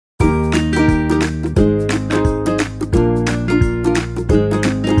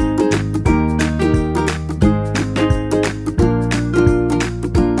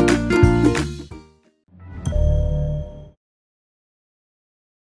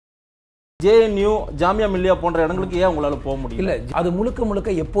JNU, Jamia Millia போன்ற இடங்களுக்கு ஏன் உங்களால போக முடியல? இல்ல, அது முழுக்க முழுக்க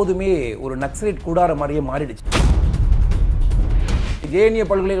எப்போதுமே ஒரு நக்சலைட் கூடார மாதிரியே மாறிடுச்சு. JNU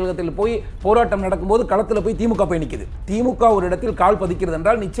பல்கலைக்கழகத்தில் போய் போராட்டம் நடக்கும்போது களத்தில் போய் திமுக போய் நிற்குது. திமுக ஒரு இடத்தில் கால் பதிக்கிறது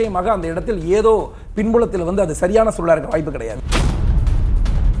என்றால் நிச்சயமாக அந்த இடத்தில் ஏதோ பின்புலத்தில் அது சரியான சொல்லா இருக்க வாய்ப்பு கிடையாது.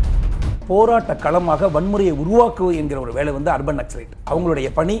 போராட்ட களமாக வன்முறையை உருவாக்குவது என்கிற ஒரு வேலை அர்பன் நக்சலைட். அவங்களுடைய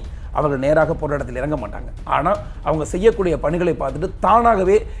பணி, அவர்கள் நேராக போராட்டத்தில் இறங்க மாட்டாங்க. ஆனால் அவங்க செய்யக்கூடிய பணிகளை பார்த்துட்டு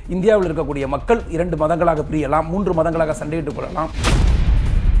தானாகவே இந்தியாவில் இருக்கக்கூடிய மக்கள் 2 மதங்களாக பிரியலாம், 3 மதங்களாக சண்டையிட்டுக் கொள்ளலாம்.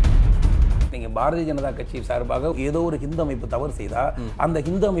 நீங்க பாரதிய ஜனதா கட்சி சார்பாக ஏதோ ஒரு ஹிந்து அமைப்பு தவறு செய்தா அந்த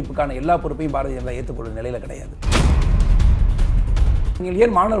ஹிந்து அமைப்புக்கான எல்லா பொறுப்பையும் பாரதிய ஜனதா ஏற்றுக்கொள்ளும் நிலையில கிடையாது. நீங்கள்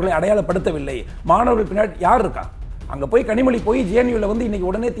ஏன் மாணவர்களை அடையாளப்படுத்தவில்லை? மாணவர்கள் பின்னாடி யார் இருக்கா? அங்க போய் கனிமொழி போய் JNUல இன்னைக்கு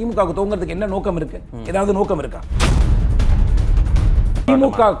உடனே திமுக தோங்கிறதுக்கு என்ன நோக்கம் இருக்கு? ஏதாவது நோக்கம் இருக்கா?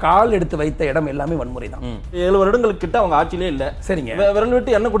 திமுக கால் எடுத்து வைத்த இடம் எல்லாமே வன்முறை தான். 7 வருடங்களுக்கு கிட்ட அவங்க ஆட்சியிலே இல்ல. சரிங்க, விரல்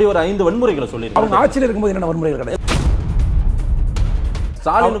விட்டு எண்ணக்கூடிய ஒரு 5 வன்முறைகளை சொல்லி அவங்க ஆட்சியில் இருக்கும்போது என்ன வன்முறைகள் கிடையாது.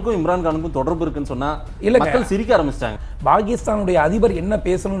 ஸ்டாலினுக்கும் இம்ரான்கானுக்கும் தொடர்பு இருக்குன்னு சொன்னா இல்ல, மக்கள் சிரிக்க ஆரம்பிச்சிட்டாங்க. பாகிஸ்தானுடைய அதிபர் என்ன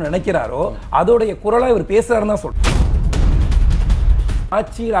பேசணும்னு நினைக்கிறாரோ அதோடைய குரலா இவர் பேசுறாருன்னு தான் சொல்றேன்.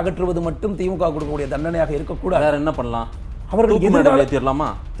 ஆட்சியில் அகற்றுவது மட்டும் திமுக கொடுக்கக்கூடிய தண்டனையாக இருக்கக்கூடாது. வேற என்ன பண்ணலாம்? அவர்களுக்கு எதிராக ஏத்திரலாமா?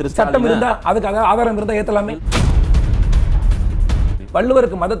 சட்டம் இருந்தா அதுக்கு ஆதாரம் இருந்தா ஏத்தலாமே.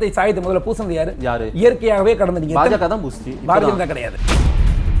 வள்ளுவருக்கு மதத்தை சாய்த்து முதல்ல பூசினது யாரு? யாரு? இயற்கையாகவே கடந்து பாஜக தான் பூசி. பாரதிய ஜனதா கிடையாது.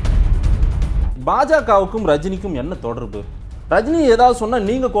 பாஜகவுக்கும் ரஜினிக்கும் என்ன தொடர்பு? ரஜினி ஏதாவது சொன்னா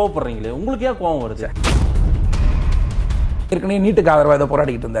நீங்க கோவப்படுறீங்களே, உங்களுக்கு ஏன் கோவம் வருது? ஏற்கனவே நீட்டுக்கு ஆதரவா ஏதோ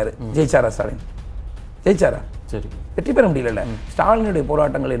போராடிக்கிட்டு இருந்தாரு. ஜெயிச்சாரா ஸ்டாலின்? ஜெயிச்சாரா? சரி, வெற்றி பெற முடியல. ஸ்டாலினுடைய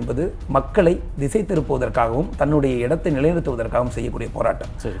போராட்டங்கள் என்பது மக்களை திசை திருப்புவதற்காகவும் தன்னுடைய இடத்தை நிலைநிறுத்துவதற்காகவும் செய்யக்கூடிய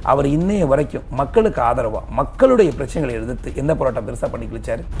போராட்டம். அவர் இன்னைய வரைக்கும் மக்களுக்கு ஆதரவா மக்களுடைய பிரச்சனைகளை எதிர்த்து எந்த போராட்டம் பெருசா பண்ணி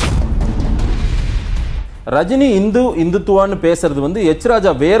கிழிச்சாரு? ரஜினி இந்துத்துவான்னு பேசுறது எச்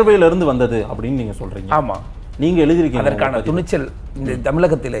ராஜா வேர்வையில இருந்து வந்தது அப்படின்னு நீங்க சொல்றீங்க. ஆமா, நீங்க எழுதிருக்கீங்க. அதற்கான துணிச்சல் இந்த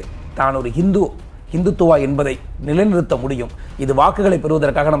தமிழகத்திலே தான் ஒரு இந்துத்துவா என்பதை நிலைநிறுத்த முடியும். இது வாக்குகளை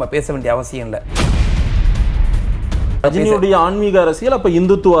பெறுவதற்காக நம்ம பேச வேண்டிய அவசியம் இல்லை. ரஜினியுடைய ஆன்மீக அரசியல் அப்ப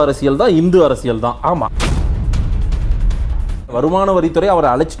இந்துத்துவ அரசியல் தான், இந்து அரசியல் தான். ஆமா, வருமான வரித்துறை அவரை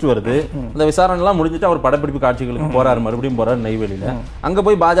அழைச்சிட்டு வருது. அந்த விசாரணை எல்லாம் முடிஞ்சிட்டு அவர் படப்பிடிப்பு காட்சிகளுக்கு போறாரு, மறுபடியும் போறாரு நெய்வேலியில. அங்க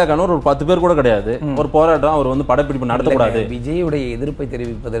போய் பாஜக ஒரு 10 பேர் கூட கிடையாது, ஒரு போராட்டம். அவர் படப்பிடிப்பு நடத்தக்கூடாது. விஜயுடைய எதிர்ப்பை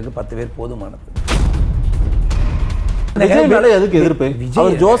தெரிவிப்பதற்கு 10 பேர் போதுமானது. விஜய் மேல எதுக்கு எதிர்ப்பு?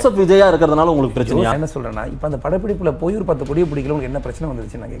 அவர் ஜோசப் விஜயா இருக்கிறதுனால உங்களுக்கு பிரச்சனை என்ன சொல்றேன்னா, இப்ப அந்த படப்பிடிப்புல போய் ஒரு 10 கொடியை பிடிக்கல, என்ன பிரச்சனை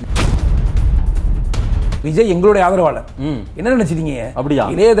வந்துருச்சு? நான் கேட்கிறேன். விஜய் எங்களுடைய ஆதரவாளர். என்ன நினைச்சிட்டீங்க? அப்படியா?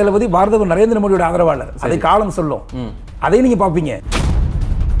 இளைய தளபதி பாரத நரேந்திர மோடியோட ஆதரவாளர். அதை காலம் சொல்லும், அதை நீங்க பாப்பீங்க.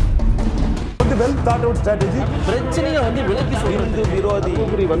 பிரச்சனையை விலக்கி சொல்றது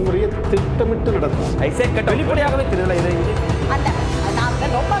விரோதி வன்முறையை திட்டமிட்டு நடக்கும். வெளிப்படையாகவே தெரியல.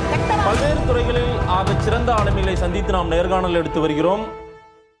 பல்வேறு துறைகளில் ஆக சிறந்த ஆளுமைகளை சந்தித்து நாம் நேர்காணல் எடுத்து வருகிறோம்.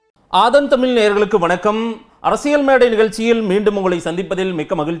 ஆதன் தமிழ் நேயர்களுக்கு வணக்கம். அரசியல் மேடை நிகழ்ச்சியில் மீண்டும் உங்களை சந்திப்பதில்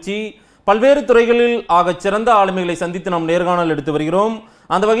மிக்க மகிழ்ச்சி. பல்வேறு துறைகளில் ஆக சிறந்த ஆளுமைகளை சந்தித்து நாம் நேர்காணல் எடுத்து வருகிறோம்.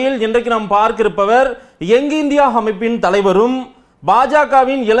 அந்த வகையில் இன்றைக்கு நாம் பார்க்க இருப்பவர் யங் இந்தியா அமைப்பின் தலைவரும்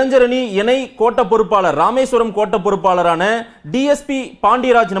பாஜகவின் இளைஞரணி இணை கோட்ட பொறுப்பாளர், ராமேஸ்வரம் கோட்ட பொறுப்பாளரான DSP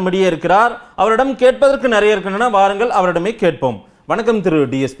பாண்டியராஜ் நம்மிடையே இருக்கிறார். அவரிடம் கேட்பதற்கு நிறைய இருக்கின்றன, வாருங்கள் அவரிடமே கேட்போம். வணக்கம் திரு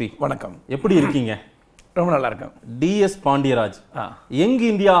DSP. வணக்கம், எப்படி இருக்கீங்க? ரொம்ப நல்லா இருக்கேன். DS பாண்டியராஜ் யங்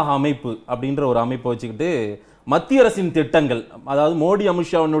இந்தியா அமைப்பு அப்படின்ற ஒரு அமைப்பை வச்சுக்கிட்டு மத்திய அரசின் திட்டங்கள், அதாவது மோடி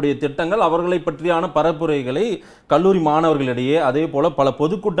அமித்ஷாவினுடைய திட்டங்கள், அவர்களை பற்றியான பரப்புரைகளை கல்லூரி மாணவர்களிடையே அதே போல பல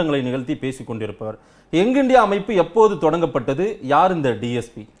பொதுக்கூட்டங்களை நிகழ்த்தி பேசிக் கொண்டிருப்பவர். யங் இந்தியா அமைப்பு எப்போது தொடங்கப்பட்டது? யார் இந்த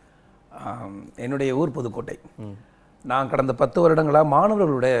DSP? என்னுடைய ஊர் புதுக்கோட்டை. நான் கடந்த 10 வருடங்களாக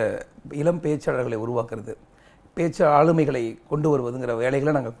மாணவர்களுடைய இளம் பேச்சாளர்களை உருவாக்குறது, பேச்சு ஆளுமைகளை கொண்டு வருவதுங்கிற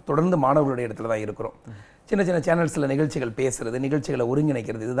வேலைகளை நாங்கள் தொடர்ந்து மாணவர்களுடைய இடத்துல தான் இருக்கிறோம். சின்ன சின்ன சேனல்ஸில் நிகழ்ச்சிகள் பேசுறது, நிகழ்ச்சிகளை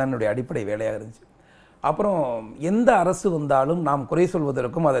ஒருங்கிணைக்கிறது, இதுதான் என்னுடைய அடிப்படை வேலையாக இருந்துச்சு. அப்புறம் எந்த அரசு வந்தாலும் நாம் குறை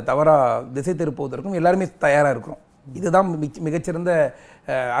சொல்வதற்கும் அதை தவறாக திசை திருப்புவதற்கும் எல்லாருமே தயாராக இருக்கிறோம். இதுதான் மிகச்சிறந்த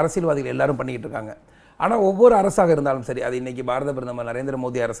அரசியல்வாதிகள் எல்லாரும் பண்ணிக்கிட்டு இருக்காங்க. ஆனால் ஒவ்வொரு அரசாக இருந்தாலும் சரி, அது இன்னைக்கு பாரத பிரதமர் நரேந்திர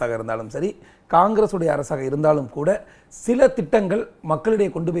மோடி அரசாக இருந்தாலும் சரி, காங்கிரஸுடைய அரசாக இருந்தாலும் கூட சில திட்டங்கள்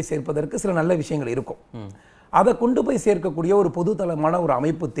மக்களிடையே கொண்டு போய் சேர்ப்பதற்கு சில நல்ல விஷயங்கள் இருக்கும். அதை கொண்டு போய் சேர்க்கக்கூடிய ஒரு பொதுத்தளமான ஒரு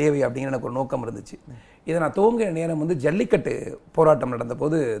அமைப்பு தேவை அப்படிங்கிற எனக்கு ஒரு நோக்கம் இருந்துச்சு. இதை நான் துவங்கிய நேரம் ஜல்லிக்கட்டு போராட்டம் நடந்த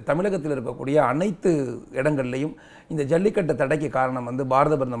போது தமிழகத்தில் இருக்கக்கூடிய அனைத்து இடங்கள்லையும் இந்த ஜல்லிக்கட்டு தடைக்கு காரணம்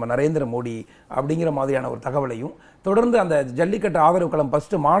பாரத பிரதமர் நரேந்திர மோடி அப்படிங்கிற மாதிரியான ஒரு தகவலையும், தொடர்ந்து அந்த ஜல்லிக்கட்டு ஆதரவு களம்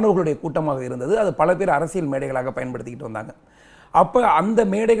ஃபர்ஸ்ட் மாணவர்களுடைய கூட்டமாக இருந்தது. அது பல பேர் அரசியல் மேடைகளாக பயன்படுத்திக்கிட்டு வந்தாங்க. அப்போ அந்த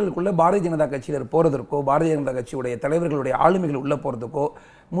மேடைகளுக்குள்ள பாரதிய ஜனதா கட்சியினர் போறதற்கோ, பாரதிய ஜனதா கட்சியுடைய தலைவர்களுடைய ஆளுமைகள் உள்ள போறதுக்கோ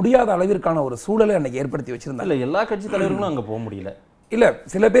முடியாத அளவிற்கான ஒரு சூழலை அன்னைக்கு ஏற்படுத்தி வச்சிருந்தாங்க. எல்லா கட்சி தலைவர்களும் அங்க போக முடியல. இல்ல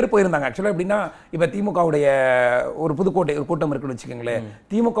சில பேர் போயிருந்தாங்க. ஆக்சுவலா எப்படின்னா இப்ப திமுகவுடைய ஒரு புதுக்கோட்டை ஒரு கூட்டம் இருக்குன்னு வச்சுக்கோங்களேன்,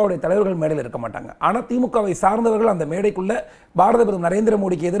 திமுகவுடைய தலைவர்கள் மேடையில் இருக்க மாட்டாங்க. ஆனா திமுகவை சார்ந்தவர்கள் அந்த மேடைக்குள்ள பாரத பிரதமர் நரேந்திர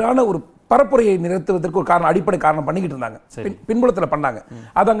மோடிக்கு எதிரான ஒரு பரப்புரையை நிறுத்துவதற்கு ஒரு காரணம், அடிப்படை காரணம் பண்ணிக்கிட்டு இருந்தாங்க. பின்புலத்துல பண்ணாங்க.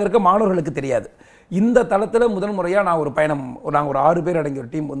 அது அங்க இருக்க மாணவர்களுக்கு தெரியாது. இந்த தளத்துல முதல் முறையா நான் ஒரு பயணம், நாங்க ஒரு 6 பேர் அடங்கிய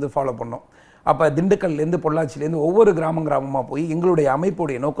ஒரு டீம் வந்து ஃபாலோ பண்ணோம். அப்போ திண்டுக்கல்லேருந்து பொள்ளாச்சிலேருந்து ஒவ்வொரு கிராமமாக போய் எங்களுடைய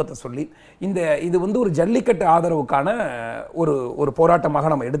அமைப்புடைய நோக்கத்தை சொல்லி இது வந்து ஒரு ஜல்லிக்கட்டு ஆதரவுக்கான ஒரு போராட்டமாக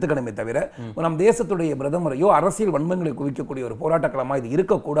நம்ம எடுத்துக்கணுமே தவிர நம் தேசத்துடைய பிரதமரையோ அரசியல் வன்மங்களை குவிக்கக்கூடிய ஒரு போராட்டக்களமாக இது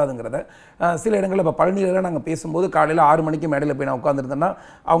இருக்கக்கூடாதுங்கிறத சில இடங்களில் இப்போ பழனியில் நாங்கள் பேசும்போது காலையில் 6 மணிக்கு மேடையில் போய் நான் உட்காந்துருந்தேன்னா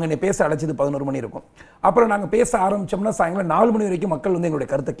அவங்க என்னை பேச அழைச்சது 11 மணி இருக்கும். அப்புறம் நாங்கள் பேச ஆரம்பிச்சோம்னா சாயங்காலம் 4 மணி வரைக்கும் மக்கள் வந்து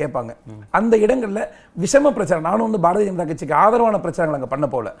எங்களுடைய கருத்தை கேட்பாங்க. அந்த இடங்களில் விஷம பிரச்சாரம், நானும் வந்து பாரதிய ஜனதா கட்சிக்கு ஆதரவான பிரச்சாரங்கள் அங்கே பண்ண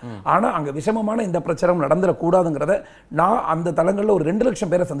போல, ஆனால் அங்கே விஷமமான இந்த பிரச்சாரம் நடந்துடக்கூடாதுங்கிறத நான் அந்த தளங்களில் ஒரு 2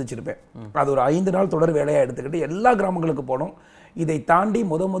 லட்சம் பேரை சந்திச்சிருப்பேன். அது ஒரு 5 நாள் தொடர் வேலையாக எடுத்துக்கிட்டு எல்லா கிராமங்களுக்கு போனோம். இதை தாண்டி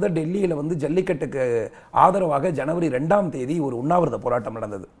முத டெல்லியில் வந்து ஜல்லிக்கட்டுக்கு ஆதரவாக ஜனவரி 2ஆம் தேதி ஒரு உண்ணாவிரத போராட்டம்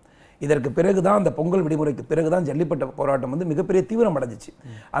நடந்தது. இதற்கு பிறகுதான் அந்த பொங்கல் விடுமுறைக்கு பிறகுதான் ஜல்லிக்கட்டு போராட்டம் வந்து மிகப்பெரிய தீவிரம் அடைஞ்சிச்சு.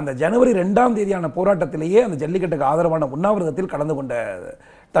 அந்த ஜனவரி 2ஆம் தேதியான போராட்டத்திலேயே அந்த ஜல்லிக்கட்டுக்கு ஆதரவான உண்ணாவிரதத்தில் கலந்து கொண்ட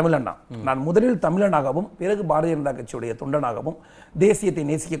தமிழண்ணா. நான் முதலில் தமிழனாகவும் பிறகு பாரதிய ஜனதா கட்சியுடைய தொண்டனாகவும் தேசியத்தை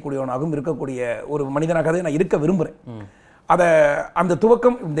நேசிக்கக்கூடியவனாகவும் இருக்கக்கூடிய ஒரு மனிதனாகவே நான் இருக்க விரும்புகிறேன். அந்த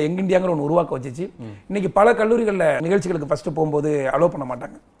துவக்கம் இந்த யங் இந்தியாங்கிற ஒன்று உருவாக்க வச்சிச்சு. இன்னைக்கு பல கல்லூரிகளில் நிகழ்ச்சிகளுக்கு ஃபர்ஸ்ட் போகும்போது அலோவ் பண்ண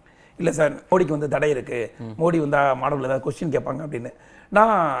மாட்டாங்க. இல்லை சார், மோடிக்கு வந்து தடை இருக்கு, மோடி வந்தா மாணவர்கள் ஏதாவது கொஸ்டின் கேட்பாங்க அப்படின்னு.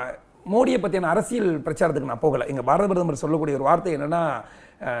 நான் மோடியை பற்றியான அரசியல் பிரச்சாரத்துக்கு நான் போகலை. எங்கள் பாரத பிரதமர் சொல்லக்கூடிய ஒரு வார்த்தை என்னன்னா,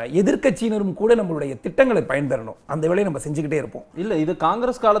 எதிர்க்கட்சியினரும் கூட நம்மளுடைய திட்டங்களை பயன்பெறணும், அந்த வேலையை நம்ம செஞ்சுக்கிட்டே இருப்போம். இல்ல இது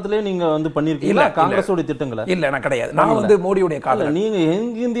காங்கிரஸ் காலத்திலே நீங்க வந்து பண்ணிருக்கீங்க காங்கிரஸோட திட்டங்களை? இல்ல, நான் கிடையாது. நான் வந்து மோடியுடைய காலம். நீங்க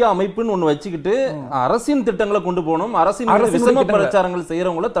யங் இந்தியா அமைப்புன்னு ஒண்ணு வச்சுக்கிட்டு அரசின் திட்டங்களை கொண்டு போகணும், அரசின் விஷம பிரச்சாரங்கள்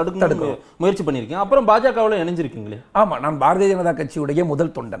செய்யறவங்களை தடுக்க முயற்சி பண்ணிருக்கீங்க. அப்புறம் பாஜகவில் இணைஞ்சிருக்கீங்களே? ஆமா, நான் பாரதிய ஜனதா கட்சியுடைய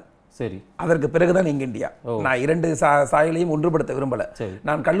முதல் தொண்டன். சரி, அதற்கு பிறகுதான் யங் இந்தியா. நான் 2 சாயலையும் ஒன்றுபடுத்த விரும்பல.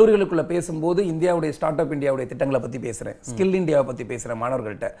 நான் கல்லூரிகளுக்குள்ள பேசும்போது இந்தியாவுடைய ஸ்டார்ட் அப் இந்தியாவுடைய திட்டங்களை பத்தி பேசுறேன், ஸ்கில் இந்தியாவை பத்தி பேசுறேன்,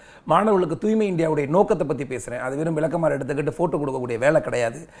 மாணவர்கள்ட்ட மாணவர்களுக்கு தூய்மை இந்தியாவுடைய நோக்கத்தை பத்தி பேசுறேன். அது வெறும் விளக்கமாறு எடுத்துக்கிட்டு போட்டோ கொடுக்கக்கூடிய வேலை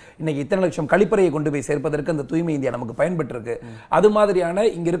கிடையாது. இன்னைக்கு இத்தனை லட்சம் கழிப்பறையை கொண்டு போய் சேர்ப்பதற்கு அந்த தூய்மை இந்தியா நமக்கு பயன்பட்டு இருக்கு. அது மாதிரியான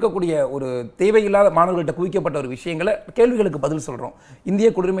இங்க இருக்கக்கூடிய ஒரு தேவையில்லாத மாணவர்கள்ட்ட குவிக்கப்பட்ட ஒரு விஷயங்களை கேள்விகளுக்கு பதில் சொல்றோம். இந்திய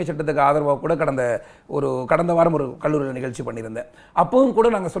குடியுரிமை சட்டத்துக்கு ஆதரவாக கூட கடந்த வாரம் ஒரு கல்லூரியில் நிகழ்ச்சி பண்ணியிருந்தேன். அப்பவும் கூட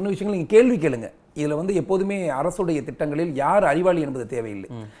நாங்க சொன்ன விஷயங்கள் நீங்க கேள்வி கேளுங்க. இதுல வந்து எப்போதுமே அரசுடைய திட்டங்களில் யார் அறிவாளி என்பது தேவையில்லை.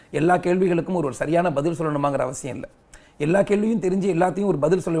 எல்லா கேள்விகளுக்கும் ஒரு சரியான பதில் சொல்லணுமாங்கிற அவசியம் இல்லை. எல்லா கேள்வியும் தெரிஞ்சு எல்லாத்தையும் ஒரு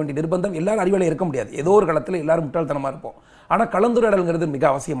பதில் சொல்ல வேண்டிய நிர்பந்தம் எல்லாரும் அறிவாளி இருக்க முடியாது. ஏதோ ஒரு காலத்தில் எல்லாரும் முட்டாள்தனமா இருப்போம். ஆனா கலந்துரையாடல்ங்கிறது மிக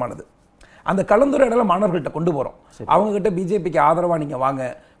அவசியமானது. அந்த கலந்துரையாடலை மாணவர்கள்ட்ட கொண்டு போறோம். அவங்க கிட்ட பிஜேபிக்கு ஆதரவா நீங்க வாங்க,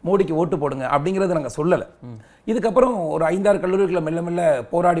 மோடிக்கு ஓட்டு போடுங்க அப்படிங்கறது நாங்க சொல்லல. இதுக்கப்புறம் ஒரு 5-6 கல்லூரிகளை மெல்ல மெல்ல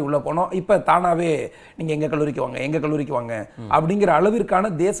போராடி உள்ள போனோம். இப்ப தானாவே நீங்க எங்க கல்லூரிக்கு வாங்க அப்படிங்கிற அளவிற்கான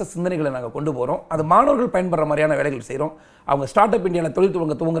தேச சிந்தனைகளை நாங்க கொண்டு போறோம். அது மாணவர்கள் பயன்படுற மாதிரியான வேலைகள் செய்யறோம். அவங்க ஸ்டார்ட் அப் இந்தியாவில்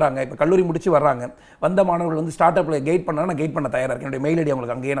தொழில் துவங்குறாங்க. இப்போ கல்லூரி முடிச்சு வர்றாங்க. வந்த மாணவர்கள் வந்து ஸ்டார்ட் அப்ல கைட் பண்ணா நான் கைட் பண்ண தயாரா இருக்கேன். என்னுடைய மெயில் ஐடி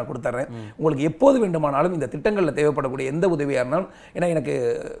உங்களுக்கு அங்கேயே நான் கொடுத்துறேன். உங்களுக்கு எப்போது வேண்டுமானாலும் இந்த திட்டங்களில் தேவைப்படக்கூடிய எந்த உதவியாக இருந்தாலும், ஏன்னா எனக்கு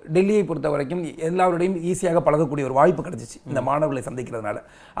டெல்லியை பொறுத்த வரைக்கும் எல்லாருடையும் ஈஸியாக பழகக்கூடிய ஒரு வாய்ப்பு கிடைச்சிச்சு இந்த மாணவர்களை சந்திக்கிறதுனால.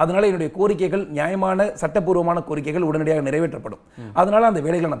 அதனால என்னுடைய கோரிக்கைகள் நியாயமான சட்டப்பூர்வமான கோரிக்கைகள் உடனடியாக நிறைவேற்றப்படும். அதனால அந்த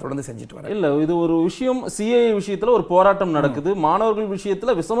வேலைகளை நான் தொடர்ந்து செஞ்சுட்டு வரேன். இல்ல இது ஒரு விஷயம், சிஏஏ விஷயத்துல ஒரு போராட்டம் நடக்குது, மாணவர்கள்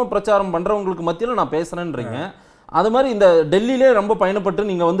விஷயத்துல விஷம பிரச்சாரம் பண்றவங்களுக்கு மத்தியில நான் பேசுறேன்றீங்க. அது மாதிரி இந்த டெல்லியிலே ரொம்ப பயணப்பட்டு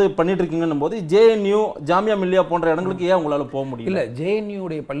நீங்க வந்து பண்ணிட்டு இருக்கீங்கன்னும் போது ஜேஎன்யூ, ஜாமியா மில்லியா போன்ற இடங்களுக்கு ஏன் உங்களால போக முடியல? இல்ல,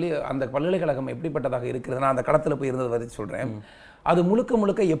 ஜேஎன்யூடைய அந்த பல்கலைக்கழகம் எப்படிப்பட்டதாக இருக்கிறது, நான் அந்த களத்துல போய் இருந்தது வரை சொல்றேன். அது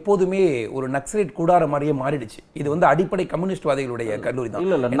முழுக்க எப்போதுமே ஒரு நக்சலைட் கூடார மாதிரியே மாறிடுச்சு. இது வந்து அடிப்படை கம்யூனிஸ்ட்வாதிகளுடைய கல்லூரி தான்.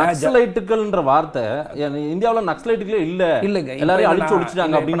 இல்ல நக்சலைட்டுகள்ன்ற வார்த்தை இந்தியாவுல நக்சலைட்டுகளே இல்லங்க, எல்லாரையும் அழிச்சு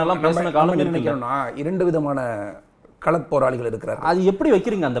ஒழிச்சிட்டாங்க அப்படின்னு எல்லாம் பேசின காலம் நினைக்கிறோம்னா 2 விதமான களப்போராளிகள் இருக்கிறார். அது எப்படி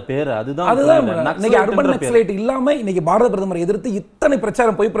வைக்கிறீங்க அந்த பேரை? அதுதான் இன்னைக்கு அர்பன் நக்சலைட் இல்லாம இன்னைக்கு பாரத பிரதமரை எதிர்த்து இத்தனை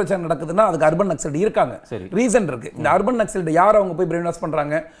பிரச்சாரம், பொய் பிரச்சாரம் நடக்குதுன்னா அதுக்கு அர்பன் நக்சலைட் இருக்காங்க, ரீசன் இருக்கு. இந்த அர்பன் நக்சலைட் யார் அவங்க போய் பிரெயின் வாஷ்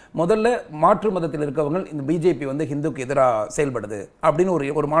பண்றாங்க? முதல்ல மாற்று மதத்தில் இருக்கவங்க இந்த பிஜேபி வந்து ஹிந்துக்கு எதிராக செயல்படுது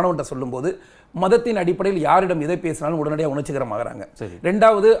அப்படின்னு ஒரு மாணவன்ட்ட சொல்லும் போது மதத்தின் அடிப்படையில் யாரிடம் எதை பேசினாலும் உடனடியாக உணர்ச்சிகரமாகறாங்க.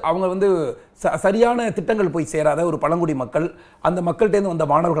 ரெண்டாவது, அவங்க வந்து சரியான திட்டங்கள் போய் சேராத ஒரு பழங்குடி மக்கள், அந்த மக்கள்கிட்ட வந்த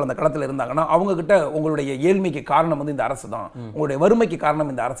மாணவர்கள் அந்த களத்தில் இருந்தாங்கன்னா அவங்க கிட்ட உங்களுடைய ஏழ்மைக்கு காரணம் வந்து இந்த அரசு தான், உங்களுடைய வறுமைக்கு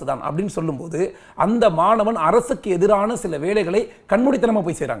காரணம் இந்த அரசு தான் அப்படின்னு சொல்லும்போது அந்த மாணவன் அரசுக்கு எதிரான சில வேலைகளை கண்மூடித்தனமா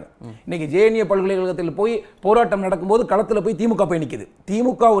போய் செய்றாங்க. இன்னைக்கு ஜேஎன்யூ பல்கலைக்கழகத்தில் போய் போராட்டம் நடக்கும்போது களத்தில் போய் திமுக போய் நிற்குது.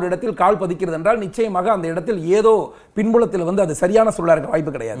 திமுக ஒரு இடத்தில் கால் பதிக்கிறது என்றால் நிச்சயமாக அந்த இடத்தில் ஏதோ பின்புலத்தில் வந்து அது சரியான சூழலா இருக்க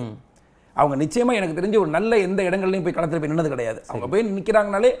வாய்ப்பு கிடையாது. அவங்க நிச்சயமா எனக்கு தெரிஞ்ச ஒரு நல்ல எந்த இடங்கள்லையும் போய் களத்தில் போய் நின்னது கிடையாது. அவங்க போய்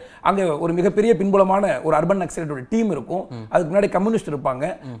நிற்கிறாங்கனாலே அங்கே ஒரு மிகப்பெரிய பின்புலமான ஒரு அர்பன் நக்சலைட்டோட டீம் இருக்கும். அதுக்கு முன்னாடி கம்யூனிஸ்ட்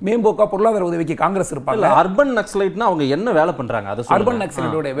இருப்பாங்க, மேம்போக்கா பொருளாதார உதவிக்கு காங்கிரஸ் இருப்பாங்க. அர்பன் நக்சலைட்னா அவங்க என்ன வேலை பண்றாங்க? அது அர்பன்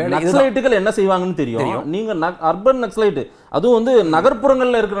நக்சலைட்டோட வேலை, நக்சலைட்டுகள் என்ன செய்வாங்கன்னு தெரியும். நீங்க அர்பன் நக்சலைட், அதுவும் வந்து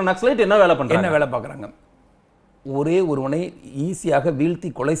நகர்ப்புறங்கள்ல இருக்கிற நக்சலைட் என்ன வேலை பண்றாங்க? என்ன வேலை பார்க்குறாங்க? ஒரே ஒருவனை ஈஸியாக வீழ்த்தி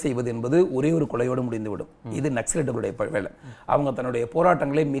கொலை செய்வது என்பது ஒரே ஒரு கொலையோடு முடிந்துவிடும். இது நக்சலைட்டுகளுடைய வேலை. அவங்க தன்னுடைய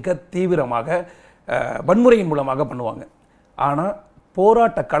போராட்டங்களை மிக தீவிரமாக வன்முறையின் மூலமாக பண்ணுவாங்க. ஆனால்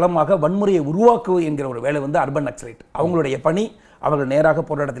போராட்ட களமாக வன்முறையை உருவாக்குவது என்கிற ஒரு வேலை வந்து அர்பன் நக்சலைட். அவங்களுடைய பணி, அவர்கள் நேராக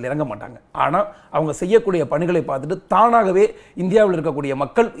போராட்டத்தில் இறங்க மாட்டாங்க. ஆனால் அவங்க செய்யக்கூடிய பணிகளை பார்த்துட்டு தானாகவே இந்தியாவில் இருக்கக்கூடிய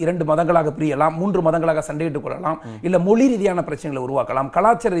மக்கள் 2 மதங்களாக பிரியலாம், 3 மதங்களாக சண்டையிட்டுக் கொள்ளலாம், இல்லை மொழி ரீதியான பிரச்சனைகளை உருவாக்கலாம்,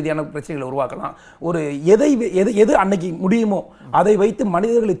 கலாச்சார ரீதியான பிரச்சனைகளை உருவாக்கலாம். ஒரு எது அன்னைக்கு முடியுமோ அதை வைத்து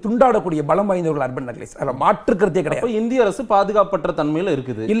மனிதர்களை துண்டாடக்கூடிய பலம் வாய்ந்தவர்கள் அர்பன் நக்சலைட்ஸ். அதில் மாற்றுக்கிறதே கிடையாது. இந்திய அரசு பாதுகாப்பற்ற தன்மையில்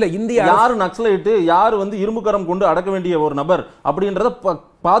இருக்குது. இல்ல, இந்தியா யாரு நக்சலைட்டு, யாரு வந்து இரும்பு கரம் கொண்டு அடக்க வேண்டிய ஒரு நபர் அப்படின்றத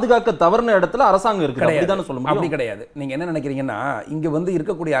பாதுகாக்க தவறுன இடத்துல அரசாங்கம் இருக்கு. அப்படிதானே சொல்ல முடியும்? அப்படி கிடையாது. நீங்க என்ன நினைக்கிறீங்கன்னா, இங்க வந்து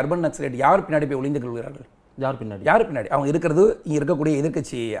இருக்கக்கூடிய அர்பன் நக்சலைட் யார் பின்னாடி போய் ஒளிந்து கொள்கிறார்கள்? யார் பின்னாடி? அவங்க இருக்கிறது இங்க இருக்கக்கூடிய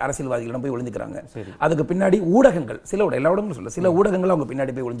எதிர்க்கட்சி அரசியல்வாதிகளிடம் போய் ஒளிஞ்சுக்கிறாங்க. அதுக்கு பின்னாடி ஊடகங்கள், எல்லா ஊடகங்களும் சொல்ல, சில ஊடகங்கள் அவங்க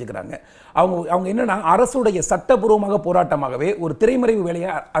பின்னாடி போய் ஒளிஞ்சுக்கிறாங்க. அவங்க என்னன்னா, அரசுடைய சட்டபூர்வமாக போராட்டமாகவே ஒரு திரைமறைவு வேலையை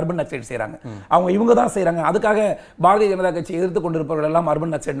அர்பன் நக்சலைட் செய்யறாங்க. இவங்க தான் செய்யறாங்க. அதுக்காக பாரதிய ஜனதா கட்சி எதிர்த்து கொண்டிருப்பவர்கள் எல்லாம்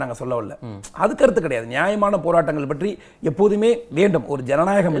அர்பன் நக்சலைட் நாங்க சொல்லவில்லை. அது கருத்து கிடையாது. நியாயமான போராட்டங்கள் பற்றி எப்போதுமே வேண்டும். ஒரு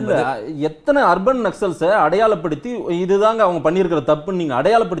ஜனநாயகம் இல்ல. எத்தனை அர்பன் நக்சல்ஸ் அடையாளப்படுத்தி இதுதாங்க அவங்க பண்ணியிருக்கிற தப்புன்னு நீங்க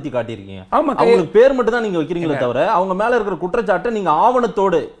அடையாளப்படுத்தி காட்டியிருக்கீங்க. ஆமா, அவங்களுக்கு பேர் மட்டும் தான் நீங்க வைக்கிறீங்களே தவிர அவங்க மேல இருக்கிற குற்றச்சாட்டை நீங்க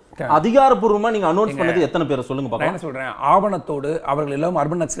ஆவணத்தோடு அதிகாரப்பூர்வமா நீங்க அனௌன்ஸ் பண்ணது எத்தனை பேர் சொல்லுங்க பாக்கலாம். நான் என்ன சொல்றேன், ஆவணத்தோடு அவர்கள் எல்லாம்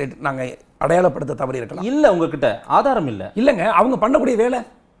அர்பன் நக்சலைட் நாங்க அடையாளப்படுத்த தவறி இருக்கலாம். இல்ல, உங்ககிட்ட ஆதாரம் இல்ல. இல்லங்க, அவங்க பண்ணக்கூடிய வேலை,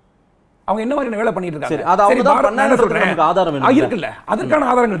 அவங்க என்ன மாதிரி வேலை பண்ணிட்டு இருக்காங்க. அது அவங்க தான் பண்ணாங்க சொல்றேன். நமக்கு ஆதாரம் இருக்குல்ல, அதற்கான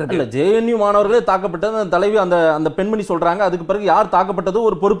ஆதாரங்கள் இருக்கு. இல்ல, ஜேஎன்யூ மாணவர்களே தாக்கப்பட்டது அந்த தலைவி அந்த பெண்மணி சொல்றாங்க. அதுக்கு பிறகு யார் தாக்கப்பட்டது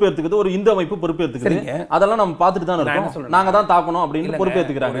ஒரு பொறுப்பு எடுத்துக்குது, ஒரு இந்து அமைப்பு பொறுப்பு எடுத்துக்குது. அதெல்லாம் நம்ம பார்த்துட்டு தான் இருக்கோம். நாங்க தான் தாக்கணும் அப்படின்னு பொறுப்பு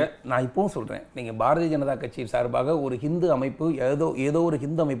எடுத்துக்கிறாங்க. நான் இப்பவும் சொல்றேன், நீங்க பாரதிய ஜனதா கட்சி சார்பாக ஒரு ஹிந்து அமைப்பு ஏதோ ஒரு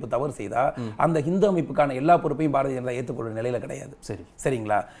ஹிந்து அமைப்பு தவறு செய்தா அந்த ஹிந்து அமைப்புக்கான எல்லா பொறுப்பையும் பாரதிய ஜனதா ஏற்றுக்கொள்ள நிலையில கிடையாது.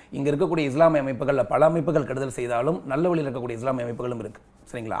 சரிங்களா? இங்க இருக்கக்கூடிய இஸ்லாமிய அமைப்புகள்ல பல அமைப்புகள் கெடுதல் செய்தாலும் நல்ல வழியில் இருக்கக்கூடிய இஸ்லாமிய அமைப்புகளும் இருக்கு.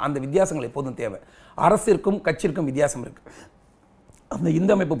 சரிங்களா? அந்த வித்தியாசங்கள் எப்போதும் தேவை. அரசிற்கும் கட்சிக்கும் வித்தியாசம் இருக்கு. அந்த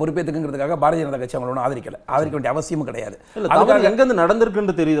இந்த அமைப்பு பொறுப்பேற்றுக்கிறதுக்காக பாரதிய ஜனதா கட்சி அவங்களோட ஆதரிக்க வேண்டிய அவசியமும் கிடையாது. எங்க இருந்து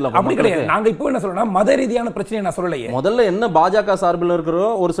நடந்திருக்குன்னு தெரியல. அப்படி கிடையாது. நாங்க இப்போ என்ன சொல்றோம்னா, மத ரீதியான பிரச்சனையை நான் சொல்லலையே. முதல்ல என்ன பாஜக சார்பில் இருக்கிற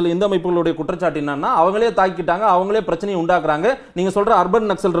ஒரு சில இந்த அமைப்புகளுடைய குற்றச்சாட்டு என்னன்னா, அவங்களே தாக்கிட்டாங்க, அவங்களே பிரச்சனையை உண்டாக்குறாங்க. நீங்க சொல்ற அர்பன்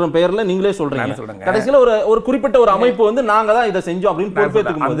நக்சல் பெயர்ல நீங்களே சொல்றீங்க. கடைசியில ஒரு குறிப்பிட்ட ஒரு அமைப்பு வந்து நாங்க தான் இதை செஞ்சோம் அப்படின்னு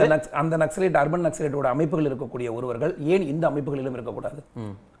பொறுப்பேற்றுக்கும் போது அந்த நக்சலைட் அர்பன் நக்சலைட்டோட அமைப்புகள் இருக்கக்கூடிய ஒருவர்கள் ஏன் இந்த அமைப்புகளிலும் இருக்கக்கூடாது?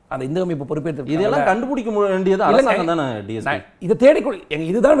 அந்த இந்த அமைப்பு பொறுப்பேற்று இதெல்லாம் கண்டுபிடிக்க வேண்டியது அரசாங்கம் தானே. இதை தேடிக்கொள்,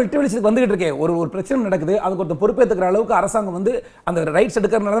 இதுதான் வெற்றி வெளிச்சத்துக்கு வந்துகிட்டு இருக்கேன். ஒரு பிரச்சனை நடக்குது, அதுக்கு ஒருத்தர் பொறுப்பேற்றுக்கிற அளவுக்கு அரசாங்கம் வந்து அந்த ரைட்ஸ்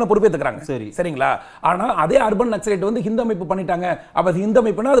எடுக்கிறதுனால தான் பொறுப்பேற்றுக்கிறாங்க. சரிங்களா? ஆனா அதே அர்பன் நக்சலைட் வந்து ஹிந்து அமைப்பு பண்ணிட்டாங்க, அப்ப ஹிந்து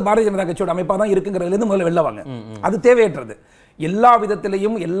அமைப்புனா அது பாரதிய ஜனதா கட்சியோட அமைப்பா தான் இருக்குங்கிறதுல இருந்து முதல்ல வெளில வாங்க. அது தேவையற்றது. எல்லா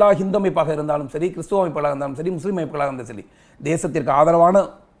விதத்திலையும் எல்லா ஹிந்து அமைப்பாக இருந்தாலும் சரி, கிறிஸ்துவ அமைப்புகளாக இருந்தாலும் சரி, முஸ்லீம் அமைப்புகளாக இருந்தாலும் சரி, தேசத்திற்கு ஆதரவான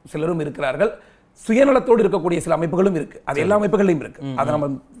சிலரும் இருக்கிறார்கள், சுயநலத்தோடு இருக்கக்கூடிய சில அமைப்புகளும் இருக்கு. அது எல்லா அமைப்புகளிலும் இருக்கு. அதை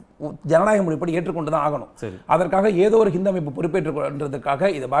நம்ம ஜனநாயக முறைப்படி ஏற்றுக்கொண்டுதான் ஆகணும். அதற்காக ஏதோ ஒரு ஹிந்து அமைப்பு பொறுப்பேற்றுக்கொண்டதுக்காக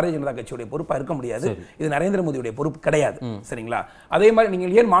இது பாரதிய ஜனதா கட்சியுடைய பொறுப்பா இருக்க முடியாது. இது நரேந்திர மோடியுடைய பொறுப்பு கிடையாது. சரிங்களா? அதே மாதிரி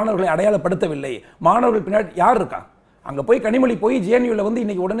நீங்கள் ஏன் மாணவர்களை அடையாளப்படுத்தவில்லை? மாணவர்கள் பின்னாடி யார் இருக்கா? அங்க போய் கனிமொழி போய் ஜேஎன்யூல வந்து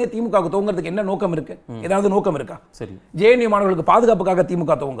இன்னைக்கு உடனே திமுக துவங்குறதுக்கு என்ன நோக்கம் இருக்கு? ஏதாவது நோக்கம் இருக்கா? சரி, ஜேஎன்யூ மாணவர்களுக்கு பாதுகாப்புக்காக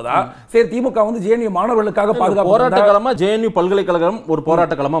திமுக துவங்குதா? சரி, திமுக வந்து ஜேஎன்யூ மாணவர்களுக்காக பாதுகாப்பு போராட்ட களமா ஜேஎன்யூ பல்கலைக்கழகம் ஒரு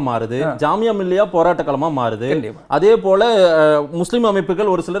போராட்ட களமா மாறுது, ஜாமியா மில்லியா போராட்ட களமா மாறுது. அதே போல முஸ்லிம்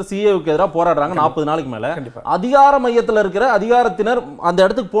அமைப்புகள் ஒரு சிலர் சிஏவுக்கு எதிராக போராடுறாங்க 40 நாளைக்கு மேல. அதிகார மையத்தில் இருக்கிற அதிகாரத்தினர் அந்த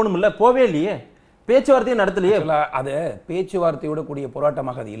இடத்துக்கு போகணும் இல்ல, போவே இல்லையே, பேச்சுவார்த்தையை நடத்தலையே. அது பேச்சுவார்த்தையோட கூடிய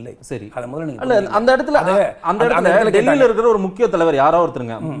போராட்டமாக அது இல்லை. சரி, அத முதல்ல நீங்க அந்த இடத்துல டெல்லியில இருக்கிற ஒரு முக்கிய தலைவர் யாரோ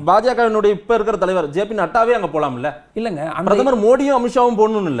ஒருத்தருங்க, பாஜகவினுடைய இப்ப இருக்கிற தலைவர் ஜேபி நட்டாவே அங்க போலாம் இல்ல? இல்லங்க, பிரதமர் மோடியும் அமித்ஷாவும்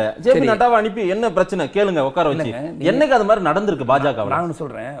போகணும்னு இல்ல, ஜேபி நட்டாவை அனுப்பி என்ன பிரச்சனை கேளுங்க, உட்கார வச்சு. என்னைக்கு அது மாதிரி நடந்திருக்கு பாஜக? நான்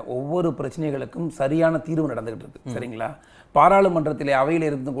சொல்றேன், ஒவ்வொரு பிரச்சனைகளுக்கும் சரியான தீர்வு நடந்துகிட்டு இருக்கு. சரிங்களா? பாராளுமன்றத்திலே அவையில்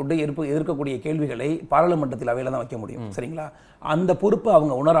இருந்து கொண்டு எதிர்க்கக்கூடிய கேள்விகளை பாராளுமன்றத்தில் அவையில தான் வைக்க முடியும். சரிங்களா? அந்த பொறுப்பை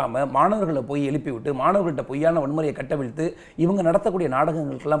அவங்க உணராம மாணவர்களை போய் எழுப்பி விட்டு மாணவர்கள்ட்ட பொய்யான வன்முறையை கட்டவிழ்த்து இவங்க நடத்தக்கூடிய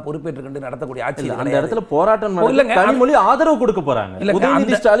நாடகங்களுக்கெல்லாம் பொறுப்பேற்றுக்கொண்டு நடத்தக்கூடிய ஆட்சி அந்த இடத்துல போராட்டம் கனிமொழி ஆதரவு கொடுக்க போறாங்க,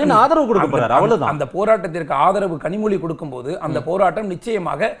 உதயநிதி ஸ்டாலின் ஆதரவு கொடுக்க போறாரு, அவ்வளவுதான். அந்த போராட்டத்திற்கு ஆதரவு கனிமொழி கொடுக்கும் போது அந்த போராட்டம்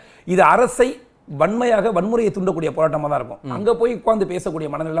நிச்சயமாக இது அரசை வன்முறையை தூண்டக்கூடிய போராட்டமா தான் இருக்கும். அங்க போய் உட்கார்ந்து பேசக்கூடிய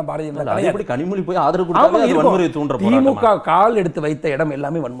மனநிலை பாரதிய ஜனதா கனிமொழி போய் ஆதரவு கொடுத்தாங்க, வன்முறையை தூண்ட திமுக கால் எடுத்து வைத்த இடம்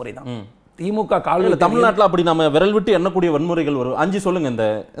எல்லாமே வன்முறை தான். திமுக காலையில் தமிழ்நாட்டில் அப்படி நம்ம விரல் விட்டு எண்ணக்கூடிய வன்முறைகள் வரும். 5 சொல்லுங்க.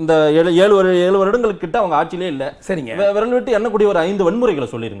 இந்த 7 வருடங்களுக்கு கிட்ட அவங்க ஆட்சியிலே இல்ல. சரிங்க, விரல் விட்டு எண்ணக்கூடிய ஒரு 5 வன்முறைகளை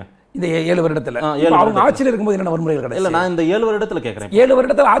சொல்லிருங்க. இந்த 7 வருடத்துல அவங்க ஆட்சியில் இருக்கும்போது என்ன வன்முறைகள் கிடையாது? இல்ல, நான் இந்த 7 வருடத்துல கேக்குறேன். 7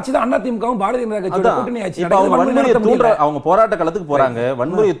 வருடத்துல ஆட்சி தான் அதிமுகவும் பாரதிய ஜனதா கட்சியோட கூட்டணி ஆட்சி. அவங்க போராட்ட களத்துக்கு போறாங்க,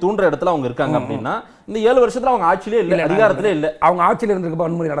 வன்முறையை தூண்டுற இடத்துல அவங்க இருக்காங்க அப்படின்னா இந்த 7 வருஷத்துல அவங்க ஆட்சியிலே இல்ல, அதிகாரத்திலே இல்ல. அவங்க ஆட்சியில் இருந்திருக்கப்ப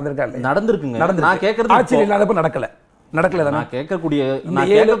வன்முறை நடந்திருக்கா? இல்ல, நடந்திருக்குங்க. நான் கேக்குறது ஆட்சியில் இல்லாதப்ப நடக்கல. நான்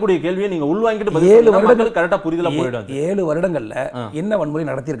கேட்கக்கூடிய கேள்வியை நீங்க உள்வாங்கிட்டு 7 வருடங்கள் கரெக்டா புரிதல போயிடும். 7 வருடங்கள்ல என்ன வன்முறை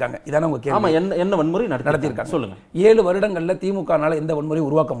நடத்திருக்காங்க? இதான உங்க கேள்வி. ஆமா, என்ன வன்முறை நடத்திருக்காங்க சொல்லுங்க. 7 வருடங்கள்ல திமுகனால எந்த வன்முறையும்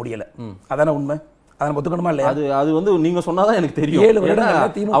உருவாக்க முடியல. அதான உண்மை. அத ஒத்துக்கணுமா இல்லையா? அது நீங்க சொன்னாதான் எனக்கு தெரியும். 7 வருடங்கள்ல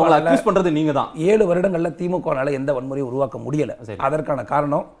திமுக அவங்களை அக்யூஸ் பண்றது நீங்க தான். 7 வருடங்கள்ல திமுகனால எந்த வன்முறையும் உருவாக்க முடியல. அதற்கான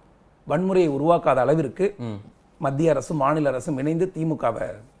காரணம் வன்முறையை உருவாக்காத அளவிற்கு மத்திய அரசும் மாநில அரசும் இணைந்து திமுகவை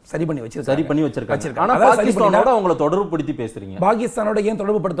சரி பண்ணி வச்சிருக்காங்க. ஆனா பாகிஸ்தானோட அவங்கள தொடர்புபடுத்தி பேசுறீங்க. பாகிஸ்தானோட ஏன்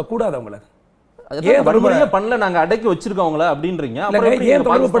தொடர்பு படுத்த கூடாது? அவங்கள ஏன் வன்முறையே பண்ணல, நாங்க அடக்கி வச்சிருக்கோம் அவங்கள அப்படின்றீங்க. ஏன்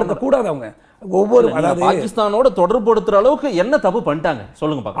தொடர்பு படுத்த கூடாது? அவங்க ஒவ்வொரு பாகிஸ்தானோட தொடர்புபடுத்துற அளவுக்கு என்ன தப்பு பண்ணிட்டாங்க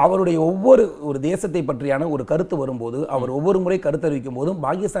சொல்லுங்க பாக்கலாம். அவருடைய ஒரு தேசத்தை பற்றியான ஒரு கருத்து வரும்போது, அவர் ஒவ்வொரு முறை கருத்து அறிவிக்கும் போதும்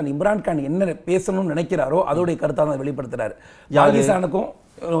பாகிஸ்தான் இம்ரான்கான் என்ன பேசணும்னு நினைக்கிறாரோ அதோடைய கருத்தை தான் வெளிப்படுத்துறாரு. பாகிஸ்தானுக்கும்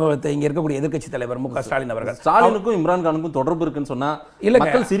இங்க இருக்கக்கூடிய எதிர்க்கட்சி தலைவர் மு.க. ஸ்டாலின் அவர்கள், ஸ்டாலினுக்கும் இம்ரான்கானுக்கும் தொடர்பு இருக்குன்னு சொன்னா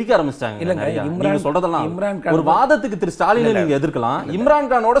மக்கள் சிரிக்க ஆரம்பிச்சிட்டாங்க. இல்லங்க, நீங்க சொல்றதெல்லாம் ஒரு வாதத்துக்கு திரு ஸ்டாலினை நீங்க எதிர்க்கலாம்,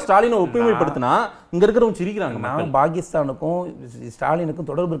 இம்ரான்கானோட ஸ்டாலினை ஒப்புமைப்படுத்தினா இங்க இருக்கிறவங்க சிரிக்கிறாங்க. நான் பாகிஸ்தானுக்கும் ஸ்டாலினுக்கும்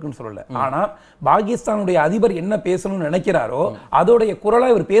தொடர்பு இருக்குன்னு சொல்லல. ஆனா பாகிஸ்தானுடைய அதிபர் என்ன பேசணும்னு நினைக்கிறாரோ அதோடைய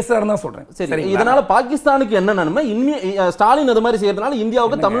குரலா இவர் பேசுறாருன்னு தான் சொல்றேன். சரி, இதனால பாகிஸ்தானுக்கு என்ன நன்மை? ஸ்டாலின் அது மாதிரி செய்யறதுனால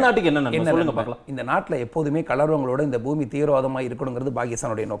இந்தியாவுக்கு தமிழ்நாட்டுக்கு என்ன நன்மை சொல்லுங்க பார்க்கலாம். இந்த நாட்டுல எப்போதுமே கலவரங்களோட இந்த பூமி தீவிரவாதமா இருக்கணுங்கிறது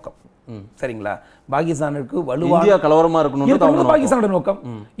பாகிஸ்தானுடைய நோக்கம். சரிங்களா? பாகிஸ்தானுக்கு வலுவாக கலவரமா இருக்கணும் பாகிஸ்தானுடைய நோக்கம்.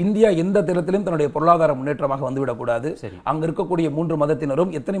 இந்தியா எந்த தரத்திலும் தன்னுடைய பொருளாதார முன்னேற்றமாக வந்துவிடக் கூடாது. அங்க இருக்கக்கூடிய 3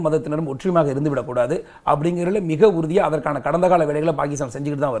 மதத்தினரும் எத்தனை மதத்தினரும் ஒற்றுமையாக இருந்துவிடக் கூடாது அப்படிங்கிறதுல மிக உறுதியா அதற்கான கடந்த கால வேலைகளை பாகிஸ்தான்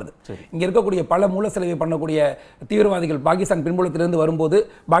செஞ்சுக்கிட்டு தான் வருது. இங்க இருக்கக்கூடிய பல மூல செலவை பண்ணக்கூடிய தீவிரவாதிகள் பாகிஸ்தான் பின்புலத்திலிருந்து வரும்போது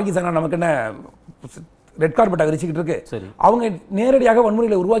பாகிஸ்தான் நமக்கு என்ன ரெட் கார்பெட்டா விரிச்சிட்டு இருக்கு. அவங்க நேரடியாக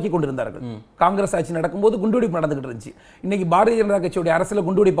வன்முறைகளை உருவாக்கி கொண்டிருந்தார்கள். காங்கிரஸ் ஆட்சி நடக்கும்போது குண்டுவெடிப்பு நடந்துகிட்டு இருந்துச்சு. இன்னைக்கு பாரதிய ஜனதா கட்சியோட அரசுல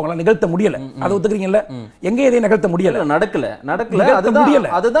குண்டுவெடிப்பு நிகழ்த்த முடியல. அதை ஒத்துக்கிறீங்கல்ல? எங்க எதையும் நிகழ்த்த முடியல, நடக்கல.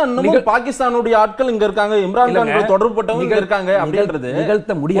 அதுதான் பாகிஸ்தானுடைய ஆட்கள் இங்க இருக்காங்க, இம்ரான்கான் தொடர்புபட்டவங்க இங்க இருக்காங்க அப்படின்றது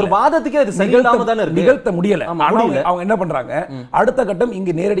நிகழ்த்த முடியல. வாதத்துக்கே அது சரியில்லாம தானே இருக்கு. நிகழ்த்த முடியல. அவங்க என்ன பண்றாங்க? அடுத்த கட்டம்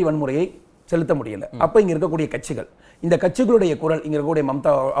இங்கு நேரடி வன்முறையை செலுத்த முடியல. அப்ப இங்க இருக்கக்கூடிய கட்சிகள், இந்த கட்சிகளுடைய குரல், இங்க இருக்கக்கூடிய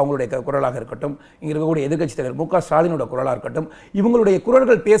மம்தா அவங்களுடைய குரலாக இருக்கட்டும், இங்க இருக்கக்கூடிய எதிர்க்கட்சி தலைவர் மு.க. ஸ்டாலினோட குரலாக இருக்கட்டும், இவங்களுடைய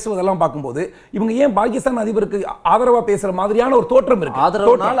குரல்கள் பேசுவதெல்லாம் பார்க்கும்போது இவங்க ஏன் பாகிஸ்தான் அதிபருக்கு ஆதரவா பேசுற மாதிரியான ஒரு தோற்றம் இருக்கு.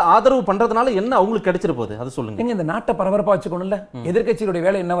 ஆதரவு பண்றதுனால என்ன அவங்களுக்கு கிடைச்சிட போகுது அது சொல்லுங்க. இந்த நாட்டை பரபரப்பா வச்சுக்கணும்ல. எதிர்க்கட்சிகளுடைய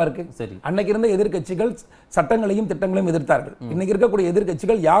வேலை என்னவா இருக்கு? சரி, அன்னைக்கு இருந்த எதிர்க்கட்சிகள் சட்டங்களையும் திட்டங்களையும் எதிர்த்தார்கள். இன்னைக்கு இருக்கக்கூடிய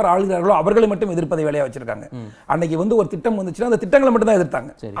எதிர்க்கட்சிகள் யார் ஆளுகிறார்களோ அவர்களை மட்டும் எதிர்ப்பதை வேலையா வச்சிருக்காங்க. அன்னைக்கு ஒரு திட்டம் வந்துச்சுன்னா அந்த திட்டங்களை மட்டும் தான்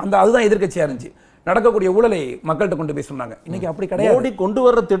எதிர்த்தாங்க. அதுதான் எதிர்க்கட்சியா இருந்துச்சு. நடக்கக்கூடிய ஊழலை மக்கள்கிட்ட கொண்டு போய் சொன்னாங்க. இன்னைக்கு அப்படி கிடையாது. மோடி கொண்டு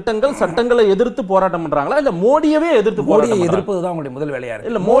வர்ற திட்டங்கள் சட்டங்களை எதிர்த்து போராட்டம் பண்றாங்களா இல்ல மோடியவே எதிர்த்து மோடியை எதிர்ப்பதுதான் அவங்களுடைய முதல் வேலையா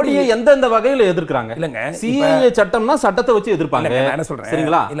இருக்கு? இல்ல மோடியை எந்தெந்த வகையில எதிர்க்கிறாங்க? இல்லங்க, சிஏஏ சட்டம்னா சட்டத்தை வச்சு எதிர்ப்பாங்க. என்ன சொல்றேன்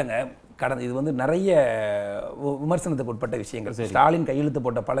சரிங்களா? இல்லங்க, கடந்த இது நிறைய விமர்சனத்துக்கு உட்பட்ட விஷயங்கள். ஸ்டாலின் கையெழுத்து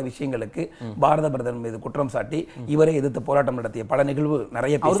போட்ட பல விஷயங்களுக்கு பாரத பிரதமர் மீது குற்றம் சாட்டி இவரே எதிர்த்து போராட்டம் நடத்திய பல நிகழ்வு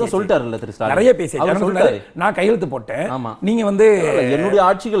நிறைய நிறைய பேசி நான் கையெழுத்து போட்டேன். நீங்க என்னுடைய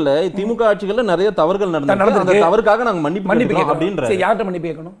ஆட்சிகள்ல திமுக ஆட்சிகள்ல நிறைய தவறுகள் நடந்தது. தவறுக்காக நாங்க மன்னிப்பு அப்படின்ற யார்கிட்ட மன்னிப்பு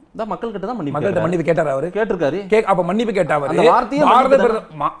கேட்கணும்? மக்கள் கிட்ட தான் மன்னிப்பு கேட்டார். அவரு கேட்டிருக்காரு. அப்ப மன்னிப்பு கேட்டாரு.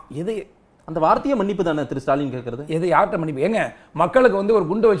 எது அந்த வார்த்தையை மன்னிப்பு தானே திரு ஸ்டாலின் கேட்கறது? எது யார்கிட்ட மன்னிப்பு? ஏங்க, மக்களுக்கு ஒரு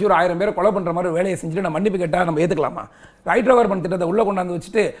குண்டு வச்சு ஒரு 1000 பேரை கொலை பண்ற மாதிரி வேலையை செஞ்சுட்டு நான் மன்னிப்பு கேட்டா நம்ம ஏத்துக்கலாமா? ஹைட்ரோ கார்பன் திட்டத்தை உள்ள கொண்டாந்து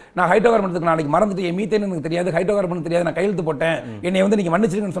வச்சுட்டு நான் ஹைட்ரோ கார்பன் நாளைக்கு மறந்துட்டு என் மீத்தேன் எனக்கு தெரியாது, ஹைட்ரோ கார்பன் தெரியாது, நான் கையெழுத்து போட்டேன், என்னை நீங்க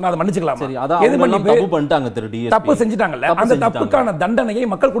மன்னிச்சிருக்கீங்கன்னு சொன்னா அதை மன்னிச்சுக்கலாம். எது மன்னிப்பு? தப்பு பண்ணிட்டாங்க திரு டிஎஸ்பி. தப்பு செஞ்சுட்டாங்கல்ல, அந்த தப்புக்கான தண்டனையை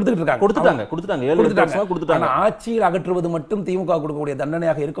மக்கள் கொடுத்துட்டு இருக்காங்க. கொடுத்துட்டாங்க. ஆட்சியில் அகற்றுவது மட்டும் திமுக கொடுக்கக்கூடிய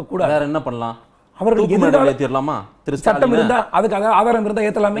தண்டனையாக இருக்கக்கூடாது. வேற என்ன பண்ணலாம்? அவர்களுக்கு சட்டம் இருந்தா அதுக்காக ஆதாரம் இருந்தா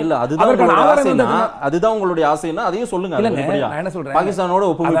ஏத்தலாமே. இல்ல, அதுதான் உங்களுடைய ஆசைன்னா அதையும் சொல்லுங்க. நான் என்ன சொல்றேன், பாகிஸ்தானோட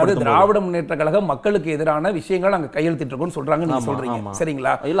ஒப்புமை திராவிட முன்னேற்ற கழகம் மக்களுக்கு எதிரான விஷயங்கள் அங்க கையெழுத்திட்டு இருக்கோம்னு சொல்றாங்க. நீங்க சொல்றீங்க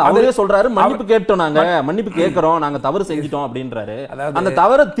சரிங்களா? இல்ல, அவரே சொல்றாரு மன்னிப்பு கேட்டோம், நாங்க மன்னிப்பு கேட்கிறோம், நாங்க தவறு செஞ்சிட்டோம் அப்படின்றாரு. அந்த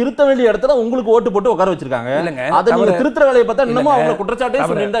தவறை திருத்த வேண்டிய இடத்துல உங்களுக்கு ஓட்டு போட்டு உட்கார வச்சிருக்காங்க. அதை நீங்க திருத்துற வேலையை பார்த்தா இன்னமும் அவங்க குற்றச்சாட்டே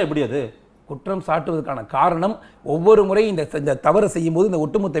சொல்லியிருந்தா எப்படி? அது குற்றம் சாட்டுவதற்கான காரணம் ஒவ்வொரு முறை இந்த தவறு செய்யும் போது இந்த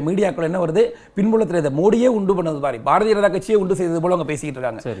ஒட்டுமொத்த மீடியாக்கள் என்ன வருது, பின்புலத்தில் இதை மோடியே உண்டு பண்ணது மாதிரி பாரதிய ஜனதா கட்சியே உண்டு செய்தது போல அவங்க பேசிட்டு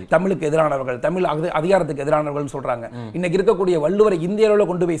இருக்காங்க. தமிழுக்கு எதிரானவர்கள், தமிழ் அதிகாரத்துக்கு எதிரானவர்கள் சொல்றாங்க. இன்னைக்கு இருக்கக்கூடிய வள்ளுவரை இந்திய அளவில்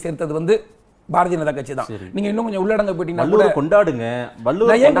கொண்டு போய் சேர்த்தது பாரதிய ஜனதா கட்சி தான். நீங்க இன்னும் கொஞ்சம் உள்ளடங்க போயிட்டீங்கன்னா வள்ளுவர் கொண்டாடுங்க.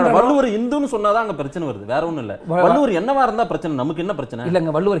 வள்ளுவர் இந்துன்னு சொன்னாதான் அங்க பிரச்சனை வருது, வேற ஒண்ணும் இல்ல. வள்ளுவர் என்னவா இருந்தா பிரச்சனை, நமக்கு என்ன பிரச்சனை?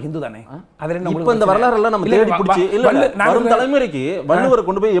 இல்லங்க, வள்ளுவர் ஹிந்து தானே. அதுல என்ன இப்ப இந்த வரலாறு எல்லாம் நம்ம தேடி பிடிச்சி இல்ல வரும் தலைமுறைக்கு வள்ளுவரை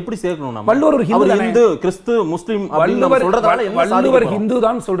கொண்டு போய் எப்படி சேர்க்கணும்? நம்ம வள்ளுவர் ஒரு ஹிந்து கிறிஸ்து முஸ்லிம் அப்படின்னு நம்ம சொல்றதால என்ன வள்ளுவர் ஹிந்து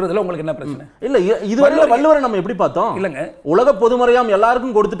தான் சொல்றதுல உங்களுக்கு என்ன பிரச்சனை? இல்ல இதுவரை வள்ளுவரை நம்ம எப்படி பார்த்தோம்? இல்லங்க, உலக பொதுமறையாம்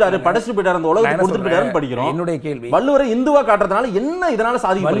எல்லாருக்கும் கொடுத்துட்டாரு, படைச்சு போயிட்டாரு, அந்த உலகத்துக்கு கொடுத்துட்டு போயிட்டாருன்னு படிக்கிறோம். என்னுடைய கேள்வி, வள்ளுவரை இந்துவா காட்டுறதுனால என்ன இதனால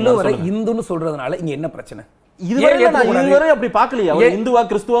சாதிக்க? வள்ளுவரை இந்துன்னு சொல்றதுனால இங்க என்ன பிரச்சனை? இதுவரை அப்படி பார்க்கலையா? இந்துவா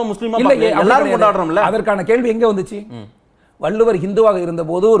கிறிஸ்துவா முஸ்லிமா எல்லாரும் கொண்டாடுறோம்ல. அதற்கான கேள்வி எங்க வந்துச்சு? வள்ளுவர் ஹிந்துவாக இருந்த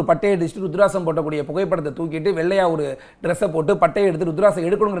போது ஒரு பட்டையை அடிச்சுட்டு ருத்ராசம் போட்டக்கூடிய புகைப்படத்தை தூக்கிட்டு வெள்ளையா ஒரு ட்ரெஸ்ஸை போட்டு பட்டையை எடுத்து ருத்ராசம்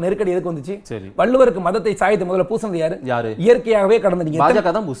எடுக்கணுங்கிற நெருக்கடி எதுக்கு வந்துச்சு? வள்ளுவருக்கு மதத்தை சாய்த்து முதல்ல பூசினது யாரு? இயற்கையாகவே கடந்து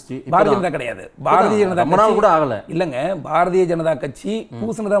பாஜக தான் பூசிச்சு, பாரதிய ஜனதா கிடையாது. பாரதிய ஜனதா கட்சி கூட ஆகல. இல்லங்க, பாரதிய ஜனதா கட்சி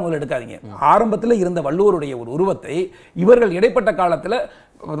பூசினதா முதல்ல எடுக்காதீங்க. ஆரம்பத்துல இருந்த வள்ளுவருடைய ஒரு உருவத்தை இவர்கள் இடைப்பட்ட காலத்துல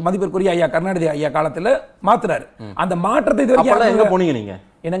மதிப்பிற்குரிய ஐயா கருணாநிதி ஐயா காலத்துல மாத்துறாரு. அந்த மாற்றத்தை எங்க போனீங்க நீங்க?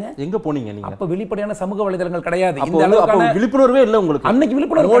 என்னங்க எங்க போனீங்க நீங்க? அப்ப வெளிப்படையான சமூக வலைதளங்கள் கிடையாது. இந்த அளவுக்கு விழிப்புணர்வே இல்ல உங்களுக்கு. அன்னைக்கு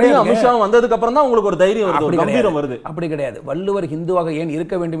விழிப்புணர்வு மோடி அமித்ஷா வந்ததுக்கு அப்புறம் தான் உங்களுக்கு ஒரு தைரியம் வருது, ஒரு கம்பீரம் வருது. அப்படி கிடையாது. வள்ளுவர் ஹிந்துவாக ஏன்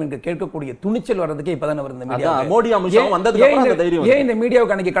இருக்க வேண்டும் என்று கேட்கக்கூடிய துணிச்சல் வர்றதுக்கே இப்பதானே வருது மீடியா. மோடி அமித்ஷா வந்ததுக்கு அப்புறம் அந்த தைரியம். ஏன் இந்த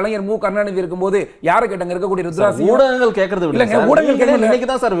மீடியாவுக்கு அன்னைக்கு கலைஞர் மு கருணாநிதி இருக்கும்போது யாரை கேட்டாங்க? இருக்கக்கூடிய ருத்ராசி ஊடகங்கள் கேட்கறது இல்லங்க. ஊடகங்கள் இன்னைக்கு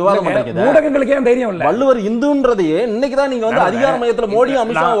தான் சார் விவாதம் பண்றீங்க. ஊடகங்களுக்கு ஏன் தைரியம் இல்ல? வள்ளுவர் இந்துன்றதையே இன்னைக்கு தான் நீங்க வந்து அதிகார மையத்துல மோடி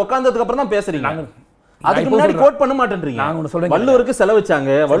அமித்ஷா உட்கார்ந்ததுக்கு அப்புறம் தான் பேசுறீங்க. அதுக்கு முன்னாடி கோட் பண்ண மாட்டேன்றீங்க. வள்ளுவருக்கு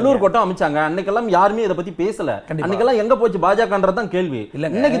செலவச்சாங்க, வள்ளுவர் கோட்டம் அமைச்சாங்க, அன்னைக்கெல்லாம் யாருமே இதை பத்தி பேசல. அன்னைக்கெல்லாம் எங்க போச்சு பாஜகன்றதான் கேள்வி.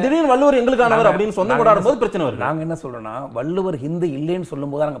 இன்னைக்கு திடீர்னு வள்ளுவர் எங்களுக்கானவர் அப்படின்னு சொன்ன கொண்டாடும் போது பிரச்சனை வருது. நாங்க என்ன சொல்றோம்னா, வள்ளுவர் ஹிந்து இல்லைன்னு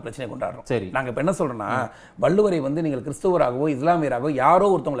சொல்லும் போது நாங்க பிரச்சனை கொண்டாடுறோம். சரி, நாங்க இப்ப என்ன சொல்றோம்னா, வள்ளுவரை வந்து நீங்கள் கிறிஸ்தவராகவோ இஸ்லாமியராகவோ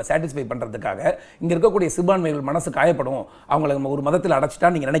யாரோ ஒருத்தவங்களை சாட்டிஸ்ஃபை பண்றதுக்காக இங்க இருக்கக்கூடிய சிறுபான்மைகள் மனசு காயப்படும், அவங்களை ஒரு மதத்தில்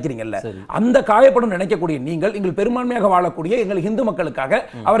அடைச்சிட்டா நீங்க நினைக்கிறீங்கல்ல, அந்த காயப்படும் நினைக்கக்கூடிய நீங்கள் எங்கள் பெரும்பான்மையாக வாழக்கூடிய எங்கள் ஹிந்து மக்களுக்காக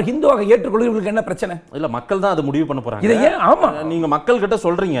அவர் ஹிந்துவாக ஏற்றுக்கொள்வதற்கு என்ன பிரச்சனை? இல்ல, மக்கள் தான் அதை முடிவு பண்ண போறாங்க. இதை ஏன் ஆமா நீங்க மக்கள் கிட்ட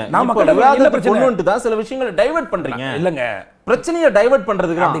சொல்றீங்க, சில விஷயங்களை டைவர்ட் பண்றீங்க. இல்லங்க, பிரச்சனையை டைவர்ட்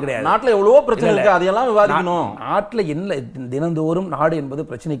பண்றதுக்கு அப்படி கிடையாது. நாட்டுல எவ்வளவோ பிரச்சனை இருக்கு, அதெல்லாம் விவாதிக்கணும். நாட்டுல என்ன தினந்தோறும் நாடு என்பது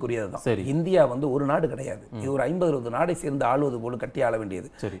பிரச்சனைக்குரியதுதான். இந்தியா வந்து ஒரு நாடு கிடையாது. இது ஒரு 50-60 நாடை சேர்ந்து ஆளுவது போல கட்டி ஆள வேண்டியது.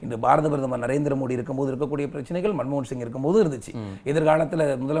 இந்த பாரத பிரதமர் நரேந்திர மோடி இருக்கும்போது இருக்கக்கூடிய பிரச்சனைகள் மன்மோகன் சிங் இருக்கும்போது இருந்துச்சு. எதிர்காலத்துல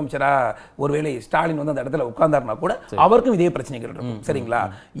முதலமைச்சரா ஒருவேளை ஸ்டாலின் வந்து அந்த இடத்துல உட்கார்ந்தாருனா கூட அவருக்கும் இதே பிரச்சனைகள் இருக்கும். சரிங்களா?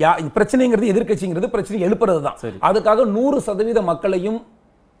 பிரச்சனைங்கிறது எதிர்கட்சிங்கிறது பிரச்சனை எழுப்புறது தான். அதுக்காக 100% மக்களையும்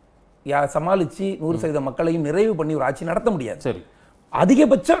சமாளிச்சு 100% மக்களையும் நிறைவு பண்ணி ஒரு ஆட்சி நடத்த முடியாது. சரி,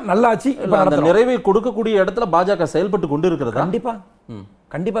 அதிகபட்சம் நல்லாட்சி நிறைவை கொடுக்கக்கூடிய இடத்துல பாஜக செயல்பட்டு கொண்டு இருக்கிறது.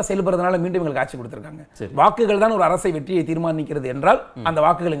 கண்டிப்பா செயல்படுறதுனால மீண்டும் எங்களுக்கு ஆட்சி கொடுத்திருக்காங்க. வாக்குகள் தான் ஒரு அரசை வெற்றியை தீர்மானிக்கிறது என்றால் அந்த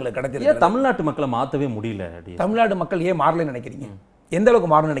வாக்குகள் எங்களுக்கு கிடைத்திருக்கு. தமிழ்நாட்டு மக்களை மாத்தவே முடியல. தமிழ்நாடு மக்கள் ஏன் மாறலன்னு நினைக்கிறீங்க? எந்த அளவுக்கு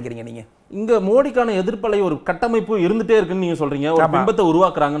மாறணும்னு நினைக்கிறீங்க நீங்க? இங்க மோடிக்கான எதிர்ப்பலை ஒரு கட்டமைப்பு இருந்துட்டே இருக்குன்னு நீங்க சொல்றீங்க, ஒரு பிம்பத்தை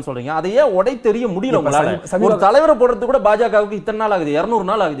உருவாக்குறாங்கன்னு சொல்றீங்க. அதையே உடை தெரிய முடியல உங்களால. ஒரு தலைவரை போடுறது கூட பாஜகவுக்கு இத்தனை நாள் ஆகுது, 200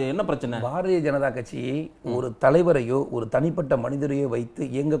 நாள் ஆகுது. என்ன பிரச்சனை? பாரதிய ஜனதா கட்சி ஒரு தலைவரையோ ஒரு தனிப்பட்ட மனிதரையோ வைத்து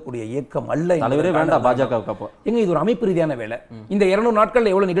இயங்கக்கூடிய இயக்கம் அல்ல. தலைவரே வேண்டாம் பாஜகவுக்கு. அப்போ எங்க இது ஒரு அமைப்பு ரீதியான வேலை. இந்த 200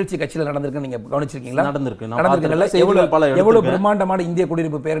 நாட்கள்ல எவ்வளவு நிகழ்ச்சி கட்சியில நடந்திருக்கு நீங்க கவனிச்சிருக்கீங்களா? நடந்திருக்கு. எவ்வளவு பிரம்மாண்டமான இந்திய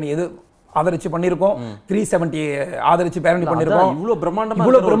குடியிருப்பு பேரணி எது ஆதரிச்சு பண்ணிருக்கோம். 370 ஆதரிச்சு பேரணி பண்ணிருக்கோம். இவ்வளவு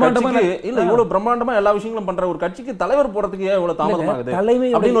பிரம்மாண்டமா எல்லா விஷயங்களும் பண்ற ஒரு கட்சிக்கு தலைவர் போறதுக்கு எவ்வளவு தாமதமாகுது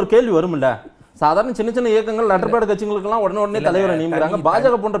அப்படின்னு ஒரு கேள்வி வரும்ல. சாதாரண சின்ன சின்ன இயக்கங்கள் லெட்டர்பேட் கட்சிகளுக்கு எல்லாம் உடனே தலைவரை நியமிக்கிறாங்க.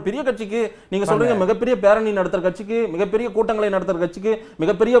 பாஜக போன்ற பெரிய கட்சிக்கு நீங்க சொல்றீங்க மிகப்பெரிய பேரணி நடத்துற கட்சிக்கு, மிகப்பெரிய கூட்டங்களை நடத்துற கட்சிக்கு,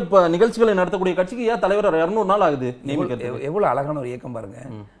 மிகப்பெரிய நிகழ்ச்சிகளை நடத்தக்கூடிய கட்சிக்கு ஏன் தலைவர் 200 நாள் ஆகுது நியமிக்கிறது? எவ்வளவு அழகான ஒரு இயக்கம் பாருங்க.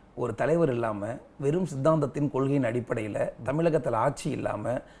 ஒரு தலைவர் இல்லாம வெறும் சித்தாந்தத்தின் கொள்கையின் அடிப்படையில தமிழகத்தில் ஆட்சி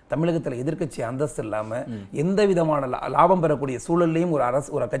இல்லாம, தமிழகத்தில் எதிர்க்கட்சி அந்தஸ்து இல்லாம, எந்த விதமான லாபம் பெறக்கூடிய சூழல்லையும்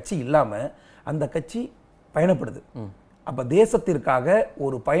ஒரு கட்சி இல்லாம அந்த கட்சி பயணப்படுது. அப்ப தேசத்திற்காக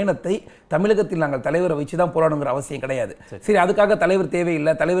ஒரு பயணத்தை தமிழகத்தில் நாங்கள் தலைவரை வச்சுதான் போராடுங்கிற அவசியம் கிடையாது. சரி, அதுக்காக தலைவர்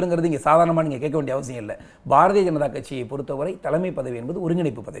தேவையில்லை, தலைவருங்கிறது இங்க சாதாரணமா நீங்க கேட்க வேண்டிய அவசியம் இல்லை. பாரதிய ஜனதா கட்சியை பொறுத்தவரை தலைமை பதவி என்பது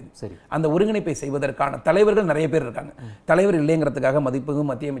ஒருங்கிணைப்பு பதவி. சரி, அந்த ஒருங்கிணைப்பை செய்வதற்கான தலைவர்கள் நிறைய பேர் இருக்காங்க. தலைவர் இல்லைங்கிறதுக்காக மதிப்பு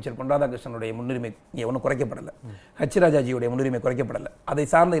மத்திய அமைச்சர் பொன் ராதாகிருஷ்ணனுடைய முன்னுரிமை ஒன்றும் குறைக்கப்படலை, ஹச் ராஜாஜியுடைய முன்னுரிமை குறைக்கப்படலை. அதை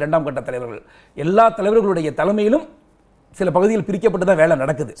சார்ந்த 2ஆம் கட்ட தலைவர்கள் எல்லா தலைவர்களுடைய தலைமையிலும் சில பகுதியில் பிரிக்கப்பட்டு தான் வேலை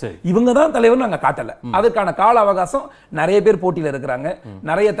நடக்குது. இவங்க தான் தலைவர் நாங்க காட்டல. அதுக்கான கால அவகாசம் நிறைய பேர் போட்டியில இருக்கிறாங்க.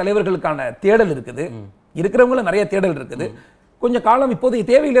 நிறைய தலைவர்களுக்கான தேடல் இருக்குது, இருக்கிறவங்களும் நிறைய தேடல் இருக்குது. கொஞ்சம் காலம் இப்போதைய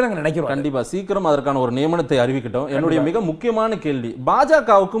தேவையில்லை நாங்க நினைக்கிறோம். கண்டிப்பா சீக்கிரம் அதற்கான ஒரு நியமனத்தை அறிவிக்கட்டும். என்னுடைய மிக முக்கியமான கேள்வி,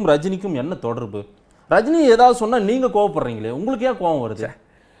 பாஜகவுக்கும் ரஜினிக்கும் என்ன தொடர்பு? ரஜினி ஏதாவது சொன்னா நீங்க கோவப்படுறீங்களே, உங்களுக்கு ஏன் கோவம் வருது?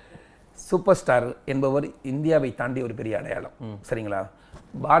 சூப்பர் ஸ்டார் என்பவர் இந்தியாவை தாண்டி ஒரு பெரிய அடையாளம். சரிங்களா?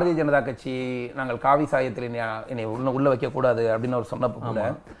 பாரதிய ஜனதா கட்சி நாங்கள் காவி சாயத்தில் என்னை உள்ள வைக்கக்கூடாது அப்படின்னு அவர் சொன்னப்போ கூட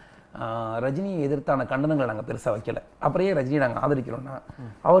ரஜினியை எதிர்த்தான கண்டனங்களை நாங்கள் பெருசாக வைக்கல. அப்புறையே ரஜினியை நாங்கள் ஆதரிக்கிறோம்னா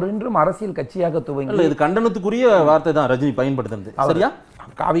அவர் இன்றும் அரசியல் கட்சியாக துவங்கி இது கண்டனத்துக்குரிய வார்த்தை தான் ரஜினி பயன்படுத்துறது. சரியா?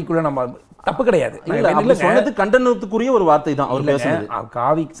 காவிக்குள்ள நம்ம தப்பு கிடையாது. சொன்னது கண்டனத்துக்குரிய ஒரு வார்த்தை தான் அவர் பேசுனது.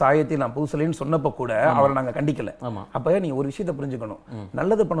 காவி சாயத்தை நான் பூசலைன்னு சொன்னப்ப கூட அவரை நாங்க கண்டிக்கல. அப்ப நீங்க ஒரு விஷயத்தை புரிஞ்சுக்கணும்,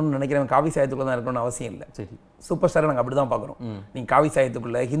 நல்லது பண்ணணும்னு நினைக்கிறவன் காவி சாயத்துக்குள்ள தான் இருக்கணும்னு அவசியம் இல்லை. சரி, சூப்பர் ஸ்டார் நாங்க அப்படிதான் பாக்குறோம். நீங்க காவி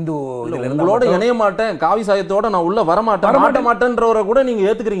சாயத்துக்குள்ள ஹிந்து உங்களோட இணைய மாட்டேன், காவி சாயத்தோட நான் உள்ள வர மாட்டேன்றவரை கூட நீங்க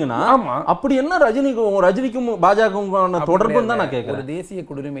ஏத்துக்கிறீங்கன்னா அப்படி என்ன ரஜினிக்கும் பாஜக தொடர்புன்னு தான் நான் கேட்கிறேன். ஒரு தேசிய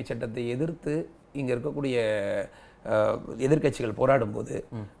குடியுரிமை சட்டத்தை எதிர்த்து இங்க இருக்கக்கூடிய எதிர்கட்சிகள் போராடும் போது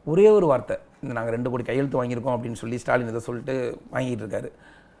ஒரே ஒரு வார்த்தை, இந்த நாங்கள் 2 கோடி கையெழுத்து வாங்கியிருக்கோம் அப்படின்னு சொல்லி ஸ்டாலின் இதை சொல்லிட்டு வாங்கிட்டு இருக்காரு.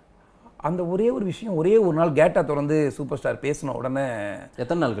 அந்த ஒரே ஒரு விஷயம் ஒரே ஒரு நாள் கேட்டா திறந்து சூப்பர் ஸ்டார் பேசின உடனே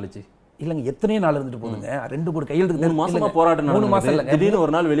எத்தனை நாள் கழிச்சு? இல்லைங்க, எத்தனையோ நாள் இருந்துட்டு போதுங்க. 2 கோடி கையெழுத்துக்கு 3 மாசமா போராட்டம் 3 மாசம் இல்லைங்க, திடீர்னு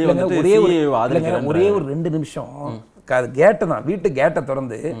ஒரு நாள் வெளியே வந்து ஒரே ஒரு 2 நிமிஷம் கேட்டை தான் வீட்டு கேட்டை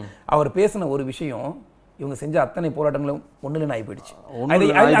திறந்து அவர் பேசின ஒரு விஷயம் இவங்க செஞ்ச அத்தனை போராட்டங்களும் ஒண்ணுல ஆகி போயிடுச்சு.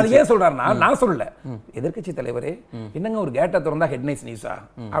 அது ஏன் சொல்றாருன்னா, நான் சொல்லல, எதிர்க்கட்சி தலைவரே என்னங்க ஒரு கேட்டை திறந்தா ஹெட்லைன்ஸ் நியூஸா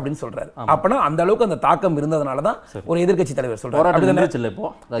அப்படின்னு சொல்றாரு. அப்பனா அந்த அளவுக்கு அந்த தாக்கம் இருந்ததுனாலதான் ஒரு எதிர்க்கட்சி தலைவர் சொல்றாரு.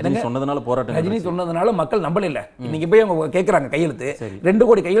 ரஜினி சொன்னதுனால மக்கள் நம்பல இல்ல. இன்னைக்கு போய் அவங்க கேட்கறாங்க கையெழுத்து, 2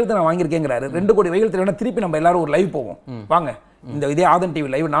 கோடி கையெழுத்து நான் வாங்கியிருக்கேங்கிறாரு. 2 கோடி கையெழுத்து வேணா திருப்பி நம்ம எல்லாரும் ஒரு லைவ் போவோம் வாங்க, இந்த இதே ஆதன் டிவி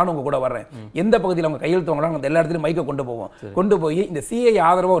லைவ் நானும் உங்க கூட வர்றேன். எந்த பகுதியில் அவங்க கையெழுத்து வாங்கினாங்க எல்லா இடத்துலையும் மைக்கை கொண்டு போவோம். கொண்டு போய் இந்த சிஐ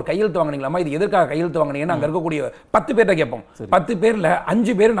ஆதரவா ஒரு கையெழுத்து வாங்கினீங்களாமா, இது எதற்காக கையெழுத்து வாங்கினீங்கன்னு அங்க இருக்கக்கூடிய 10 பேர்ட்ட கேட்போம். 10 பேர்ல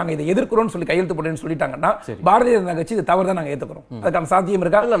 5 பேர் நாங்க இதை எதிர்க்கிறோம்னு சொல்லி கையெழுத்து போட்டேன்னு சொல்லிட்டாங்கன்னா பாரதிய ஜனதா கட்சி இது தவறு தான் நாங்க ஏத்துக்கிறோம். அதுக்கான சாத்தியம்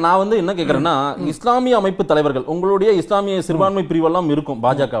இருக்கா? இல்ல, நான் வந்து என்ன கேட்கறேன்னா, இஸ்லாமிய அமைப்பு தலைவர்கள் உங்களுடைய இஸ்லாமிய சிறுபான்மை பிரிவெல்லாம் இருக்கும்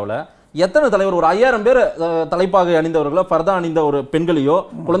பாஜகவுல, எத்தனை தலைவர் ஒரு 5000 பேர் தலைப்பாக அணிந்தவர்களோ பர்தா அணிந்த ஒரு பெண்களையோ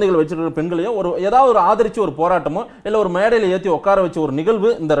குழந்தைகள் வச்சிருக்கிற பெண்களையோ ஒரு ஏதாவது ஒரு ஆதரிச்சு ஒரு போராட்டமோ இல்ல ஒரு மேடையில ஏற்றி உட்கார வச்ச ஒரு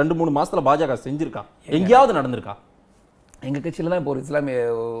நிகழ்வு இந்த 2-3 மாசத்துல பாஜக செஞ்சிருக்கா? எங்கேயாவது நடந்திருக்கா? எங்க கட்சியில தான் இப்போ ஒரு இஸ்லாமிய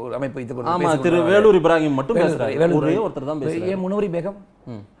அமைப்பு வைத்துக் ஆமா, திரு வேலூர் இப்ராஹிம் மட்டும் பேசுறாரு. ஒரே ஒருத்தர் தான் பேசுறாரு. முனவரி பேகம்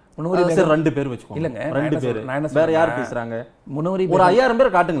 2 பேர் வச்சுக்கோங்க. இல்லங்க 2 பேர் வேற யார் பேசுறாங்க? முனவரி ஒரு 5000 பேர்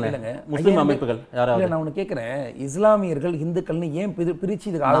காட்டுங்களேன். முஸ்லிம் அமைப்புகள் யாராவது? நான் உனக்கு கேக்குறேன், இஸ்லாமியர்கள் இந்துக்கள்னு ஏன் பிரிச்சு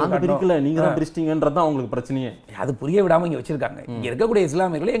இதுக்கு ஆதரவு பிரிக்கல, நீங்க தான் பிரிச்சிட்டீங்கன்றது தான் உங்களுக்கு பிரச்சனையே. அது புரிய விடாம இங்க வச்சிருக்காங்க. இங்க இருக்கக்கூடிய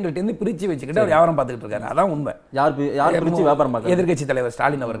இஸ்லாமியர்களை எங்கள்ட்ட இருந்து பிரிச்சு வச்சுக்கிட்டு அவர் வியாபாரம் பார்த்துட்டு இருக்காரு. அதான் உண்மை. யார் பிரிச்சு வியாபாரம் பார்க்கறாங்க? எதிர்க்கட்சி தலைவர்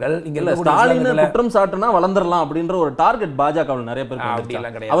ஸ்டாலின் அவர்கள். இங்க ஸ்டாலின் குற்றம் சாட்டுனா வளர்ந்துடலாம் அப்படின்ற ஒரு டார்கெட் பாஜகவில் நிறைய பேர்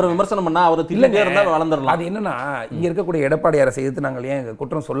கிடையாது. அவர் விமர்சனம் பண்ணா அவர் தில்லையே இருந்தா வளர்ந்துடலாம். அது என்னன்னா, இங்க இருக்கக்கூடிய எடப்பாடி அரசை எதிர்த்து நாங்கள் ஏன்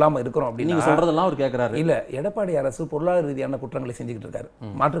குற்றம் சொல்லாம இருக்கிறோம் அப்படின்னு சொல்றதெல்லாம் அவர் கேட்கிறாரு. இல்ல, எடப்பாடி அரசு பொருளாதார ரீதியான குற்றங்களை செஞ்சுக்கிட்டு இருக்காரு,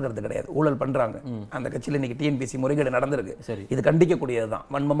 மாற்று கருத்து கிடையாது. ஊழல் பண்றாங்க. அந்த கட்சியில இன்னைக்கு டிஎன்பிசி முறைகேடு நடந்திருக்கு. இது கண்டிக்கக்கூடியதுதான்.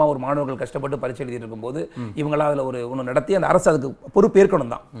 வன்மமா ஒரு மாணவர்கள் கஷ்டப்பட்டு பரீட்சை எழுதிட்டு இருக்கும்போது இவங்களா அதுல ஒண்ணு நடத்தி அந்த அரசு அதுக்கு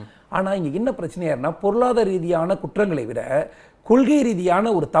பொறுப்பேற்கணும் தான். ஆனா இங்க என்ன பிரச்சனையா, பொருளாதார ரீதியான குற்றங்களை விட கொள்கை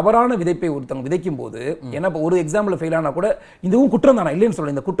ரீதியான ஒரு தவறான விதைப்பை ஒருத்தவங்க விதைக்கும் போது, ஏன்னா ஒரு எக்ஸாம்பிள் ஃபெயில் ஆனா கூட இதுவும் குற்றம் தானே இல்லைன்னு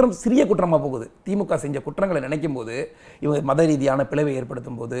சொல்ல, இந்த குற்றம் சிறிய குற்றமா போகுது. திமுக செஞ்ச குற்றங்களை நினைக்கும் போது, இவங்க மத ரீதியான பிளவை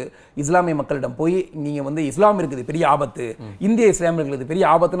ஏற்படுத்தும் போது, இஸ்லாமிய மக்களிடம் போய் நீங்க வந்து இஸ்லாம் இருக்குது பெரிய ஆபத்து, இந்திய இஸ்லாமியர்களுக்கு பெரிய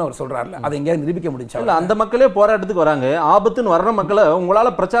ஆபத்துன்னு அவர் சொல்றாருல, அதை எங்கேயாவது நிரூபிக்க முடிஞ்சா? இல்ல, அந்த மக்களே போராட்டத்துக்கு வராங்க. ஆபத்துன்னு வர்ற மக்களை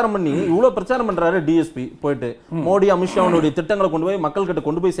உங்களால பிரச்சாரம் பண்ணி இவ்வளவு பிரச்சாரம் பண்றாரு டிஎஸ்பி போயிட்டு, மோடி அமித்ஷாவுடைய திட்டங்களை கொண்டு போய் மக்கள் கிட்ட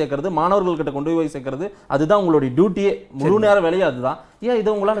கொண்டு போய் சேர்க்கறது, மாணவர்கள் கிட்ட கொண்டு போய் சேர்க்கறது, அதுதான் உங்களுடைய டியூட்டியே, முழு நேர வேலையே அதுதான். ஏன் இதை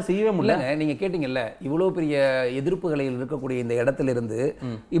உங்களால செய்யவே முடியல? நீங்க கேட்டீங்கல்ல, இவ்வளவு பெரிய எதிர்ப்புகளில் இருக்கக்கூடிய இந்த இடத்துல இருந்து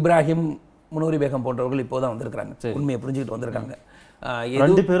இப்ராஹிம், முனவரி பேகம் போன்றவர்கள் இப்போதான் வந்திருக்காங்க, உண்மையை புரிஞ்சுக்கிட்டு வந்திருக்காங்க.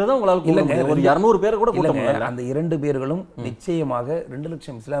 2 பேர் தான் உங்களால ஒரு 200 பேர் கூட கூட்ட முடியல. அந்த 2 பேர்களும் நிச்சயமாக 2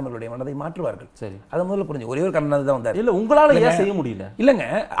 லட்சம் இஸ்லாமியர்களுடைய மனதை மாற்றுவார்கள். சரி, அதை முதல்ல புரிஞ்சு. ஒரே ஒரு கண்ணாடி தான் வந்தார். இல்ல, உங்களால ஏன் செய்ய முடியல? இல்லங்க,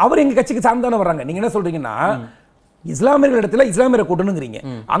 அவர் எங்க கட்சிக்கு சார்ந்தான வர்றாங்க. நீங்க என்ன சொல்றீங்கன்னா, இஸ்லாமியர்கள் இடத்துல இஸ்லாமியரை கூட்டணுங்கிறீங்க.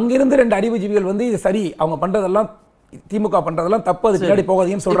 அங்கிருந்து 2 அறிவுஜீவிகள் வந்து இது சரி, அவங்க பண்றதெல்லாம் திமுக பண்றதெல்லாம் தப்பு, அது பின்னாடி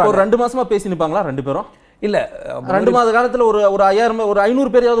போகாதீங்கன்னு சொல்றாங்க. ஒரு 2 மாசமா பேசி நிப்பாங்களா 2 பேரும்? இல்ல, 2 மாத காலத்துல ஒரு 1000 ஒரு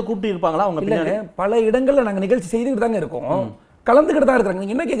 500 பேரையாவது கூட்டி இருப்பாங்களா அவங்க பின்னாடி? பல இடங்கள்ல நாங்க நிகழ்ச்சி செய்துக்கிட்டு தாங்க இருக்கோம், கலந்துக்கிட்டு தான் இருக்காங்க.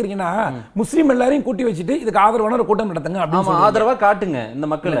 நீங்க என்ன கேக்குறீங்கன்னா, முஸ்லீம் எல்லாரையும் கூட்டி வச்சுட்டு இதுக்கு ஆதரவான ஒரு கூட்டம் நடத்துங்க அப்படின்னு ஆதரவா காட்டுங்க இந்த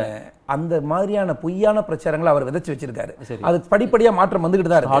மக்களை. அந்த மாதிரியான பொய்யான பிரச்சாரங்களை அவர் விதைச்சு வச்சிருக்காரு. அது படிப்படியா மாற்றம்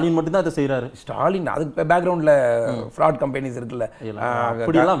வந்துகிட்டு தான் இருக்கு. ஸ்டாலின் மட்டும் தான் அதை செய்யறாரு. ஸ்டாலின் அதுக்கு பேக்ரவுண்ட்ல ஃப்ராட் கம்பெனிஸ் இருக்குல்ல,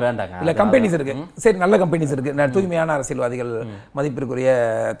 அப்படி எல்லாம் வேண்டாங்க. இல்ல, கம்பெனிஸ் இருக்கு, சரி, நல்ல கம்பெனிஸ் இருக்கு. தூய்மையான அரசியல்வாதிகள், மதிப்பிற்குரிய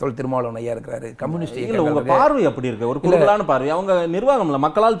தொல் திருமாவளவன் ஐயா இருக்கிறாரு. கம்யூனிஸ்ட் இல்ல, உங்க பார்வை அப்படி இருக்கு, ஒரு குறுகலான பார்வை. அவங்க நிர்வாகம்ல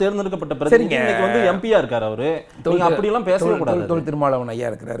மக்களால் தேர்ந்தெடுக்கப்பட்ட பிரதிநிதி, இன்னைக்கு வந்து எம்பியா இருக்காரு அவரு. நீங்க அப்படி எல்லாம் பேசவே கூடாது. தொல் திருமாவளவன் ஐயா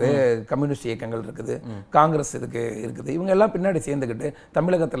இருக்கிறாரு, கம்யூனிஸ்ட் இயக்கங்கள் இருக்குது, காங்கிரஸ் இருக்குது. இவங்க எல்லாம் பின்னாடி சேர்ந்துக்கிட்டு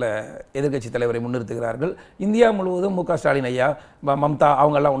தமிழகத்துல எதிர்க்கட்சி தலைவரை முன்னிறுத்துகிறார்கள். இந்தியா முழுவதும் மு க ஸ்டாலின் ஐயா, மம்தா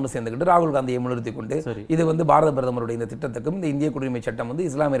அவங்க எல்லாம் ஒன்று சேர்ந்துக்கிட்டு ராகுல் காந்தியை முன்னிறுத்தி கொண்டு இது வந்து பாரத பிரதமருடைய இந்த திட்டத்துக்கும் இந்த இந்திய குடியுரிமை சட்டம் வந்து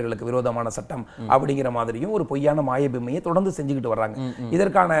இஸ்லாமியர்களுக்கு விரோதமான சட்டம் அப்படிங்கிற மாதிரியும் ஒரு பொய்யான மாயபிமையை தொடர்ந்து செஞ்சுக்கிட்டு வர்றாங்க.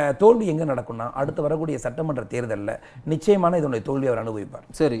 இதற்கான தோல்வி எங்க நடக்கும்னா அடுத்து வரக்கூடிய சட்டமன்ற தேர்தலில் நிச்சயமான இதனுடைய தோல்வி அவர் அனுபவிப்பார்.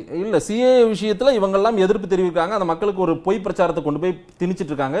 சரி, இல்ல சிஏஏ விஷயத்துல இவங்க எல்லாம் எதிர்ப்பு தெரிவிக்காங்க, அந்த மக்களுக்கு ஒரு பொய் பிரச்சாரத்தை கொண்டு போய்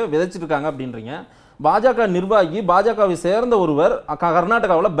திணிச்சிட்டு இருக்காங்க, விதைச்சிட்டு இருக்காங்க அப்படின்றீங்க. பாஜக நிர்வாகி, பாஜகவை சேர்ந்த ஒருவர்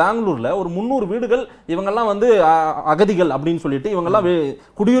கர்நாடகாவில் பெங்களூர்ல ஒரு 300 வீடுகள் இவங்கெல்லாம் வந்து அகதிகள் அப்படின்னு சொல்லிட்டு இவங்கெல்லாம்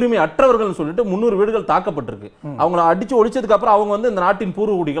குடியுரிமை அற்றவர்கள் சொல்லிட்டு 300 வீடுகள் தாக்கப்பட்டிருக்கு. அவங்களை அடிச்சு ஒழிச்சதுக்கு அப்புறம் அவங்க வந்து இந்த நாட்டின்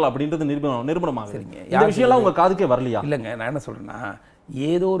பூர்வகுடிகள் அப்படின்றது நிரூபணமாக. இந்த விஷயம்லாம் உங்க காதுக்கே வரலையா? இல்லைங்க, நான் என்ன சொல்றேன்னா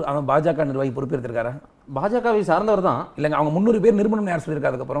ஏதோ ஒரு அவன் பாஜக நிர்வாகி பொறுப்பேற்றிருக்காரா? பாஜகவை சார்ந்தவர் தான். இல்லைங்க, அவங்க 300 பேர் நிரூபணம் யார்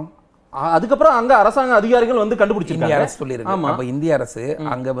சொல்லியிருக்கா? அதுக்கப்புறம் அங்க அரசாங்க அதிகாரிகள் வந்து கண்டுபிடிச்சிருக்காங்க. அரசு சொல்லிருக்கு. அப்ப இந்திய அரசு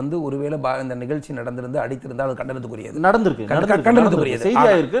அங்க வந்து ஒருவேளை இந்த நிகழ்ச்சி நடந்திருந்து அடித்திருந்தால் அது கண்டனத்துக்குரியது.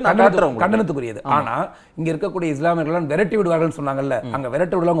 கண்டனத்துக்குரியது. ஆனா இங்க இருக்கக்கூடிய இஸ்லாமியர்கள் விரட்டி விடுவார்கள் சொன்னாங்கல்ல, அங்க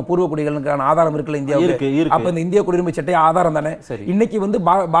விரட்டி விடுவாங்க பூர்வ குடிகளுக்கான ஆதாரம் இருக்குல்ல இந்தியாவுக்கு. அப்ப இந்த இந்திய குடியுரிமை சட்டை ஆதாரம் தானே. இன்னைக்கு வந்து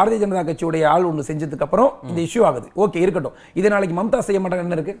பாரதிய ஜனதா கட்சியுடைய ஆள் ஒண்ணு செஞ்சதுக்கு அப்புறம் இந்த இஷ்யூ ஆகுது. ஓகே, இருக்கட்டும். இதை நாளைக்கு மம்தா செய்ய மாட்டாங்க.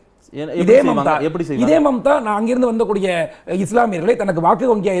 என்ன இருக்கு? இதே மம்தா நான் அங்கிருந்து வந்தக்கூடிய இஸ்லாமியர்களை தனக்கு வாக்கு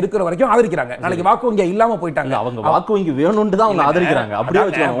வங்கியா இருக்கிற வரைக்கும் ஆதரிக்கிறாங்க. நாளைக்கு வாக்கு வங்கியா இல்லாம போயிட்டாங்க. அவங்க வாக்கு வங்கி வேணும்னு தான் அவங்க ஆதரிக்கிறாங்க. அப்படியே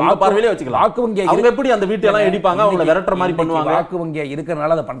வச்சுக்கலாம், உங்க பார்வையிலே வச்சுக்கலாம். வாக்கு வங்கியா அவங்க எப்படி அந்த வீட்டை எல்லாம் இடிப்பாங்க, அவங்கள விரட்டுற மாதிரி பண்ணுவாங்க. வாக்கு வங்கியா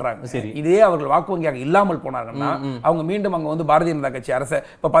இருக்கிறனால அதை பண்றாங்க. இதே அவர்கள் வாக்கு வங்கியாக இல்லாமல் போனாங்கன்னா அவங்க மீண்டும் அங்க வந்து பாரதிய ஜனதா கட்சி அரசு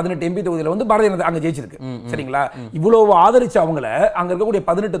இப்ப 18 எம்பி தொகுதியில வந்து பாரதிய ஜனதா அங்க ஜெயிச்சிருக்கு. சரிங்களா? இவ்வளவு ஆதரிச்சு அவங்கள அங்க இருக்கக்கூடிய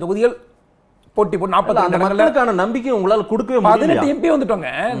 18 தொகுதிகள் போட்டி போட்டு 42 மக்களுக்கான நம்பிக்கை உங்களால கொடுக்கவே முடியல. 18 எம்பி வந்துட்டாங்க.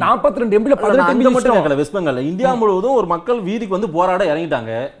 42 எம்பில 18 எம்பி மட்டும் இல்ல, வெஸ்ட் பெங்கால் இந்தியா முழுவதும் ஒரு மக்கள் வீதிக்கு வந்து போராட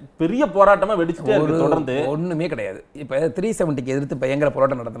இறங்கிட்டாங்க. பெரிய போராட்டமா வெடிச்சிட்டே இருக்கு. தொடர்ந்து ஒண்ணுமே கிடையாது. இப்ப 370க்கு எதிர்த்து பயங்கர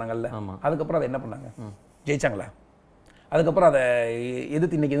போராட்டம் நடத்துனாங்கல்ல, அதுக்கப்புறம் அதை என்ன பண்ணாங்க? ஜெயிச்சாங்களா? அதுக்கப்புறம் அதை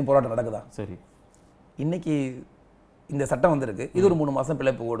எதிர்த்து இன்னைக்கு எதுவும் போராட்டம் நடக்குதா? சரி, இன்னைக்கு இந்த சட்டம் வந்திருக்கு. இது ஒரு 3 மாசம்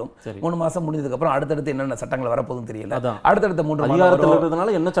பிழைப்பு ஓடும். 3 மாசம் முடிஞ்சதுக்கு அப்புறம் அடுத்தடுத்து என்னென்ன சட்டங்கள் வரப்போகுதுன்னு தெரியல. அடுத்தடுத்த 3 அதிகாரத்தில்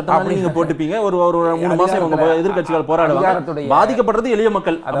இருக்கிறதுனால என்ன சட்டம் நீங்க போட்டுப்பீங்க? ஒரு 3 மாசம் இவங்க எதிர்க்கட்சிகள் போராடுவாங்க. பாதிக்கப்படுறது எளிய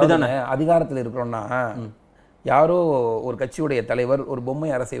மக்கள். அப்படிதானே? அதிகாரத்தில் இருக்கிறோம்னா யாரோ ஒரு கட்சியுடைய தலைவர் ஒரு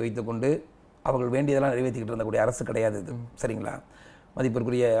பொம்மை அரசை வைத்துக்கொண்டு அவர்கள் வேண்டியதெல்லாம் நிறைவேற்றிக்கிட்டு இருந்தக்கூடிய அரசு கிடையாது இது. சரிங்களா?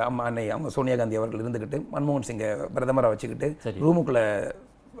 மதிப்பிற்குரிய அன்னை அவங்க சோனியா காந்தி அவர்கள் இருந்துகிட்டு மன்மோகன் சிங்கை பிரதமராக வச்சுக்கிட்டு ரூமுக்குள்ள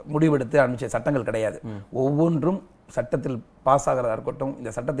முடிவெடுத்து அனுப்பிச்ச சட்டங்கள் கிடையாது. ஒவ்வொன்றும் சட்டத்தில் பாஸ் ஆகிறதா இருக்கட்டும், இந்த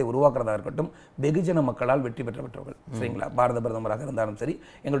சட்டத்தை உருவாக்குறதா இருக்கட்டும், வெகுஜன மக்களால் வெற்றி பெற்றவர்கள். சரிங்களா? பாரத பிரதமராக இருந்தாலும் சரி,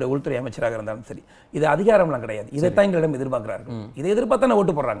 எங்களுடைய உள்துறை அமைச்சராக இருந்தாலும் சரி, இது அதிகாரம்லாம் கிடையாது. இதைத்தான் எங்களிடம் எதிர்பார்க்கிறார்கள். இதை எதிர்பார்த்தா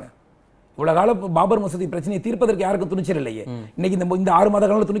ஓட்டு போடுறாங்க. இவ்வளவு கால பாபர் மசூதி பிரச்சனையை தீர்ப்பதற்கு யாருக்கும் துணிச்சல் இல்லையே. இன்னைக்கு இந்த 6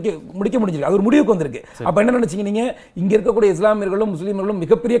 மாத காலம் முடிக்க முடிஞ்சிருக்கு. அது ஒரு முடிவுக்கு வந்திருக்கு. அப்ப என்ன நினைச்சீங்க நீங்க? இங்க இருக்கக்கூடிய இஸ்லாமியர்களும் முஸ்லீம்களும்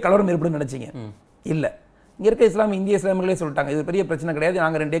மிகப்பெரிய கலவரம் ஏற்படும் நினைச்சீங்க? இல்ல. இங்க இருக்க இந்திய இஸ்லாமியர்களே சொல்லிட்டாங்க, இது பெரிய பிரச்சனை கிடையாது,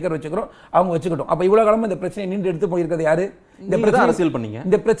 நாங்க 2 ஏக்கர் வச்சுக்கிறோம், அவங்க வச்சுக்கிட்டோம். அப்ப இவ்வளவு காலமா இந்த பிரச்சனையை நின்று எடுத்து போயிருக்கிறது யாரு? இந்த பிரச்சனை அரசியல் பண்ணீங்க.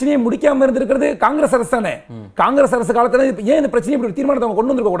 இந்த பிரச்சனையை முடிக்காம இருந்திருக்கிறது காங்கிரஸ் அரசு தானே. காங்கிரஸ் அரசு காலத்துல ஏன் இந்த பிரச்சனை இப்படி தீர்மானத்தை அவங்க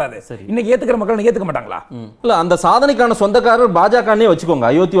கொண்டு வந்திருக்க கூடாது? இன்னைக்கு ஏத்துக்கிற மக்கள் ஏத்துக்க மாட்டாங்களா? இல்ல, அந்த சாதனைக்கான சொந்தக்காரர் பாஜகனே வச்சுக்கோங்க.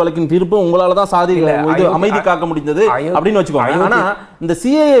 அயோத்தி வழக்கின் தீர்ப்பு உங்களால தான் அமைதி காக்க முடிந்தது அப்படின்னு வச்சுக்கோங்க. ஆனா இந்த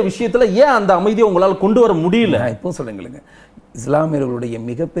சிஏஏ விஷயத்துல ஏன் அந்த அமைதியை உங்களால கொண்டு வர முடியல? இப்போ சொல்லுங்க. இஸ்லாமியர்களுடைய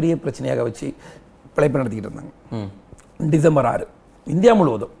மிகப்பெரிய பிரச்சனையாக வச்சு பிழைப்பு நடத்திக்கிட்டு இருந்தாங்க. டிசம்பர் 6 இந்தியா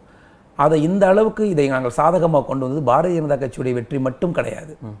முழுவதும் அதை இந்த அளவுக்கு இதை நாங்கள் சாதகமாக கொண்டு வந்தது பாரதிய ஜனதா கட்சியுடைய வெற்றி மட்டும்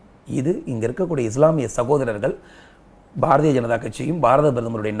கிடையாது. இது இங்க இருக்கக்கூடிய இஸ்லாமிய சகோதரர்கள் பாரதிய ஜனதா கட்சியும் பாரத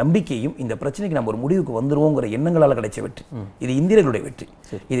பிரதமருடைய நம்பிக்கையும் இந்த பிரச்சனைக்கு நம்ம ஒரு முடிவுக்கு வந்துருவோங்கிற எண்ணங்களால் கிடைச்ச வெற்றி. இது இந்தியர்களுடைய வெற்றி.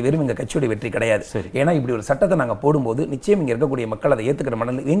 இது வெறும் எங்க கட்சியுடைய வெற்றி கிடையாது. ஏன்னா இப்படி ஒரு சட்டத்தை நாங்க போடும்போது நிச்சயம் இங்க இருக்கக்கூடிய மக்கள் அதை ஏத்துக்கிற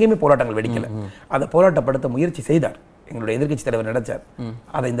மனநிலை எங்கேயுமே போராட்டங்கள் வெடிக்கல. அதை போராட்டப்படுத்த முயற்சி செய்தார் எங்களுடைய எதிர்க்கட்சி தலைவர் நினைச்சார்.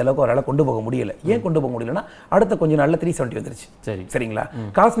 அதை இந்த அளவுக்கு அவரால் கொண்டு போக முடியல. ஏன் கொண்டு போக முடியலன்னா அடுத்த கொஞ்ச நாள்ல 370 வந்துருச்சு. சரிங்களா?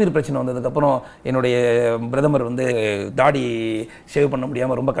 காஷ்மீர் பிரச்சனை வந்ததுக்கு அப்புறம் என்னுடைய பிரதமர் வந்து தாடி ஷேவ் பண்ண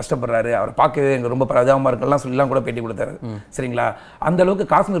முடியாம ரொம்ப கஷ்டப்படுறாரு, அவரை பார்க்கவே எங்க ரொம்ப பிரதாபமா இருக்கலாம் சொல்லலாம் கூட பேட்டி கொடுத்தாரு. சரிங்களா? அந்த அளவுக்கு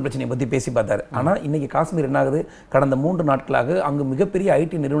காஷ்மீர் பிரச்சனையை பத்தி பேசி பார்த்தாரு. ஆனா இன்னைக்கு காஷ்மீர் என்ன ஆகுது? கடந்த 3 நாட்களாக அங்கு மிகப்பெரிய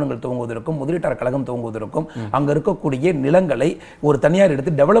ஐடி நிறுவனங்கள் துவங்குவதற்கும் முதலீட்டாளர் கழகம் துவங்குவதற்கும் அங்க இருக்கக்கூடிய நிலங்களை ஒரு தனியார்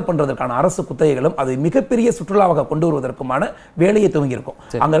எடுத்து டெவலப் பண்றதற்கான அரசு குத்தகைகளும் அது மிகப்பெரிய சுற்றுலாவாக கொண்டு வருவதற்குமான வேலையை துவங்கி இருக்கும்.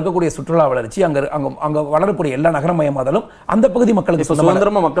 அங்க இருக்கக்கூடிய சுற்றுலா வளர்ச்சி, அங்க வளரக்கூடிய எல்லா நகரமயமாதலும் அந்த பகுதி மக்களுக்கு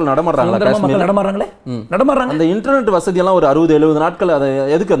சுதந்திரமா மக்கள் நடமாடுறாங்களே. அந்த இன்டர்நெட் வசதி எல்லாம் ஒரு 60-70 நாட்கள் அதை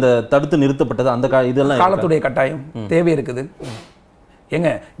எதுக்கு அந்த தடுத்து நிறுத்தப்பட்டது? அந்த இதெல்லாம் காலத்துடைய கட்டாயம் தேவை இருக்குது. ஏங்க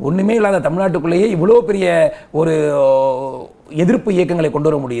ஒண்ணுமே இல்லாத தமிழ்நாட்டுக்குள்ளேயே இவ்வளவு பெரிய ஒரு எதிர்ப்பு இயக்கங்களை கொண்டு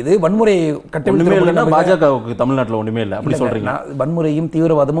வர முடியுது, வன்முறையை கட்டமைப்பு. பாஜகவுக்கு தமிழ்நாட்டில் ஒன்றுமே இல்லை அப்படி சொல்றீங்க. வன்முறையும்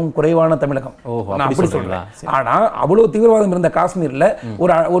தீவிரவாதமும் குறைவான தமிழகம் அப்படி சொல்றேன். ஆனா அவ்வளவு தீவிரவாதம் இருந்த காஷ்மீர்ல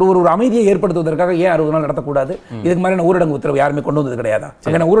ஒரு அமைதியை ஏற்படுத்துவதற்காக ஏன் 60 நாள் நடத்தக்கூடாது? இதுக்கு மாதிரி ஊரடங்கு உத்தரவு யாருமே கொண்டு வந்தது கிடையாதா?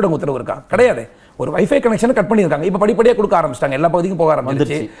 அங்க ஊரடங்கு உத்தரவு இருக்கா? கிடையாது. ஒரு வைஃபை கனெக்ஷன் கட் பண்ணியிருக்காங்க. இப்ப படிப்படியாக கொடுக்க ஆரம்பிச்சிட்டாங்க, எல்லா பகுதிக்கும் போக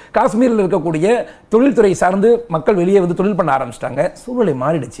ஆரம்பிச்சு. காஷ்மீரில் இருக்கக்கூடிய தொழில்துறை சார்ந்து மக்கள் வெளியே வந்து தொழில் பண்ண ஆரம்பிச்சிட்டாங்க. சூழ்நிலை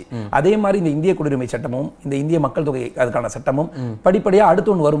மாறிடுச்சு. அதே மாதிரி இந்த இந்திய குடியுரிமை சட்டமும் இந்த இந்திய மக்கள் தொகை அதுக்கான சட்டமும் படிப்படியா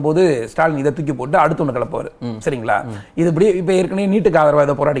அடுத்து ஒன்று வரும்போது ஸ்டாலின் இதை தூக்கி போட்டு அடுத்து ஒன்று கிளப்புவார். சரிங்களா? இது இப்படி இப்ப ஏற்கனவே நீட்டுக்கு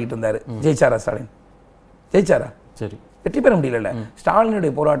ஆதரவாக போராடிக்கிட்டு இருந்தாரு. ஜெயிச்சாரா ஸ்டாலின்? ஜெயிச்சாரா? சரி, வெற்றி பெற முடியல.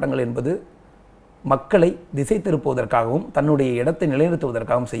 ஸ்டாலினுடைய போராட்டங்கள் என்பது மக்களை திசை திருப்புவதற்காகவும் தன்னுடைய இடத்தை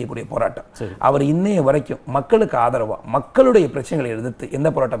நிலைநிறுத்துவதற்காகவும் செய்யக்கூடிய போராட்டம். அவர் இன்னைய வரைக்கும் மக்களுக்கு ஆதரவா மக்களுடைய பிரச்சனைகளை எதிர்த்து எந்த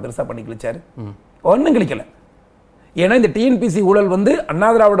போராட்டம் பெருசா பண்ணி கிழிச்சாரு? ஒன்னும் கிழிக்கல. ஏன்னா இந்த டிஎன்பிசி ஊழல் வந்து அண்ணா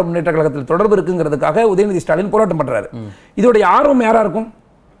திராவிட முன்னேற்ற கழகத்தில் தொடர்பு இருக்குங்கிறதுக்காக உதயநிதி ஸ்டாலின் போராட்டம் பண்றாரு. இதோடைய ஆர்வம் யாரா இருக்கும்?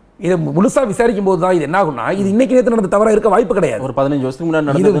 இதை முழுசா விசாரிக்கும் போது தான் இது என்ன ஆகும்னா, இது இன்னைக்கு நேற்று நடந்த தவறா இருக்க வாய்ப்பு கிடையாது. ஒரு 15 வருஷத்துக்கு முன்னாடி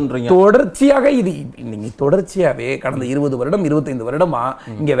நடந்ததுன்றீங்க. தொடர்ச்சியாக இது நீங்க தொடர்ச்சியாவே கடந்த 20 வருடம் 25 வருடமா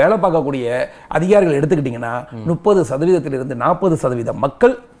இங்க வேலை பார்க்கக்கூடிய அதிகாரிகள் எடுத்துக்கிட்டீங்கன்னா 30% 40%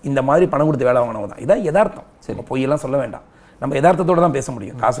 மக்கள் இந்த மாதிரி பணம் கொடுத்து வேலை வாங்கினவங்க தான். இதான் யதார்த்தம். சரி, பொய்யெல்லாம் சொல்ல வேண்டாம். நம்ம யதார்த்தத்தோட தான் பேச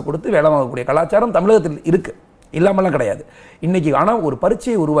முடியும். காசு கொடுத்து வேலை வாங்கக்கூடிய கலாச்சாரம் தமிழகத்தில் இருக்கு, இல்லாமலாம் கிடையாது இன்னைக்கு. ஆனால் ஒரு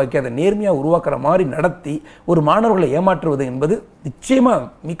பரீட்சையை உருவாக்கி அதை நேர்மையாக உருவாக்குற மாதிரி நடத்தி ஒரு மாணவர்களை ஏமாற்றுவது என்பது நிச்சயமா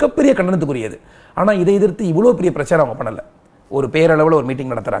மிகப்பெரிய கண்டனத்துக்குரியது. ஆனால் இதை எதிர்த்து இவ்வளோ பெரிய பிரச்சாரம் அவங்க பண்ணலை. ஒரு பேரளவில் ஒரு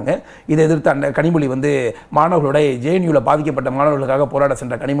மீட்டிங் நடத்துறாங்க. இதை எதிர்த்து அந்த கனிமொழி வந்து மாணவர்களுடைய ஜேஎன்யூல பாதிக்கப்பட்ட மாணவர்களுக்காக போராட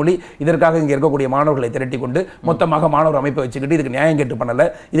சென்ற கனிமொழி இதற்காக இங்கே இருக்கக்கூடிய மாணவர்களை திரட்டி கொண்டு மொத்தமாக மாணவர் அமைப்பை வச்சுக்கிட்டு இதுக்கு நியாயம் கேட்டு பண்ணல.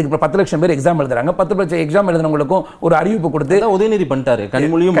 இதுக்கு 10 லட்சம் பேர் எக்ஸாம் எழுதுறாங்க. 10 லட்சம் எக்ஸாம் எழுதுனவங்களுக்கும் ஒரு அறிவிப்பு கொடுத்து உதயநிதி பண்ணிட்டாரு.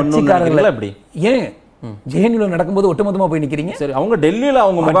 கனிமொழியும் அப்படி ஏன் ஜேஎன்யூல நடக்கும்போது ஒட்டுமொத்தமா போய் நிக்கிறீங்க? சரி, அவங்க டெல்லியில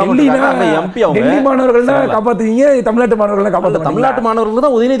அவங்க எம்பி அவங்க டெல்லி மாணவர்கள் தான் காப்பாத்துவீங்க, தமிழ்நாட்டு மாணவர்கள் காப்பாத்த. தமிழ்நாட்டு மாணவர்கள்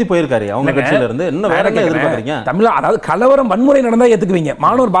தான் உதயநிதி போயிருக்காரு அவங்க கட்சியில இருந்து. என்ன வேற என்ன எதிர்பார்க்கறீங்க? அதாவது கலவரம் வன்முறை நடந்தா ஏத்துக்குவீங்க,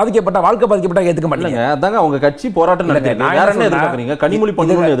 மாணவர் பாதிக்கப்பட்ட வாழ்க்கை பாதிக்கப்பட்டா ஏத்துக்க மாட்டீங்க. அதாங்க அவங்க கட்சி போராட்டம் நடக்குது. வேற என்ன எதிர்பார்க்கறீங்க? கனிமொழி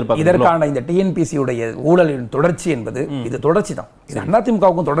பண்ணணும்னு எதிர்பார்க்கறீங்க. இதற்கான இந்த டிஎன்பிசி உடைய ஊழலின் தொடர்ச்சி என்பது இது தொடர்ச்சி தான். இது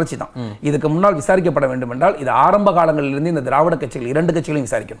அதிமுகவுக்கும் தொடர்ச்சி தான். இதுக்கு முன்னால் விசாரிக்கப்பட வேண்டும் என்றால் இது ஆரம்ப காலங்களில் இருந்து இந்த திராவிட கட்சிகள் 2 கட்சிகளையும்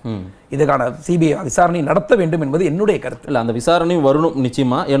விசாரிக்கணும். இதுக்கான சிபிஐ விசாரணை நடத்த வேண்டும் என்பது என்னுடைய கருத்து. இல்ல, அந்த விசாரணை வரணும்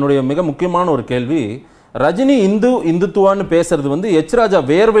நிச்சயமா. என்னுடைய மிக முக்கியமான ஒரு கேள்வி, ரஜினி இந்துத்துவான்னு பேசுறது வந்து எச் ராஜா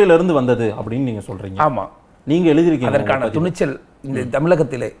வேர்வையில இருந்து வந்தது அப்படின்னு நீங்க சொல்றீங்க. ஆமா, நீங்க எழுதிருக்கீங்க. அதற்கான துணிச்சல் இந்த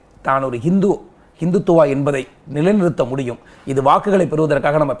தமிழகத்திலே தான் ஒரு இந்துத்துவா என்பதை நிலைநிறுத்த முடியும். இது வாக்குகளை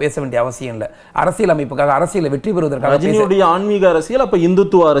பெறுவதற்காக நம்ம பேச வேண்டிய அவசியம் இல்லை. அரசியல் அமைப்புக்காக அரசியலை வெற்றி பெறுவதற்காக. ரஜினியுடைய ஆன்மீக அரசியல் அப்ப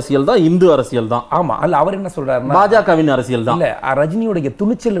இந்துத்துவ அரசியல் தான், இந்து அரசியல் தான். ஆமா, அல்ல அவர் என்ன சொல்றாரு, பாஜகவின் அரசியல் தான். இல்ல, ரஜினியுடைய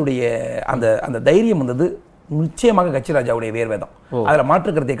துணிச்சலுடைய அந்த தைரியம் வந்தது நிச்சயமாக கட்சி ராஜாவுடைய வேர்வை தான். அதுல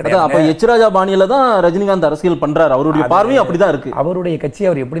மாற்றுக்கிறதே கிடையாது. அப்ப எச் ராஜா பாணியில தான் ரஜினிகாந்த் அரசியல் பண்றாரு. அவருடைய பார்வை அப்படிதான் இருக்கு. அவருடைய கட்சி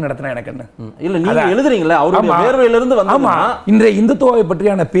அவர் எப்படி நடத்தினா எனக்கு என்ன? இல்ல, நீங்க எழுதுறீங்களா அவருடைய வேர்வையில இருந்து வந்து. ஆமா, இன்றைய இந்துத்துவாவை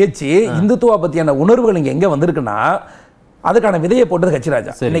பற்றியான பேச்சு, இந்துத்துவா பற்றியான உணர்வுகள் இங்க எங்க வந்திருக்குன்னா அதுக்கான விதையை போட்டது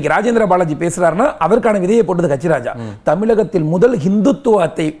கட்சிராஜா. இன்னைக்கு ராஜேந்திர பாலாஜி பேசுறாருன்னா அதற்கான விதையை போட்டது கட்சிராஜா. தமிழகத்தில் முதல்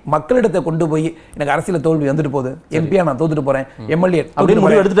இந்துத்துவத்தை மக்களிடத்தை கொண்டு போய் எனக்கு அரசியல் தோல்வி வந்துட்டு போகுது, எம்பியா நான் தோத்துட்டு போறேன், எம்எல்ஏ அப்படின்னு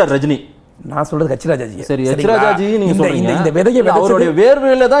முடிவு எடுத்துட்டார் ரஜினி. நான் சொல்றது கட்சிராஜாஜி. சரி, கட்சிராஜாஜி நீங்க சொல்றீங்க இந்த விதையை அவருடைய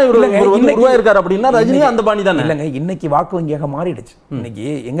வேர்வையில தான் இவர் வந்து உருவாயிருக்காரு அப்படின்னா ரஜினி அந்த பாணி தானே? இல்லங்க, இன்னைக்கு வாக்கு வங்கியாக மாறிடுச்சு. இன்னைக்கு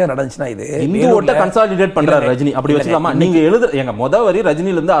எங்க நடந்துச்சுன்னா இது இந்து ஓட்ட கன்சாலிடேட் பண்றாரு ரஜினி. அப்படி வச்சுக்கலாமா? நீங்க எங்க முத வரி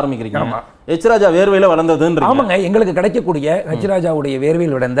ரஜினில இருந்து ஆரம்பிக்கிறீங்க. எச் ராஜா வேர்வையில வளர்ந்ததுன்னு. ஆமாங்க, எங்களுக்கு கிடைக்கக்கூடிய கட்சிராஜாவுடைய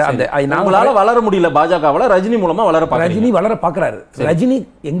வேர்வையில் விளைந்த அந்த நம்மளால வளர முடியல. பாஜகவால ரஜினி மூலமா ரஜினி வளர பாக்குறாரு. ரஜினி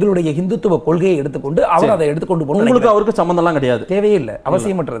எங்களுடைய இந்துத்துவ கொள்கையை எடுத்துக்கொண்டு அவர் அதை எடுத்துக்கொண்டு போன உங்களுக்கு அவருக்கு சம்பந்தம் எல்லாம் கிடையாது, தேவையே இல்லை,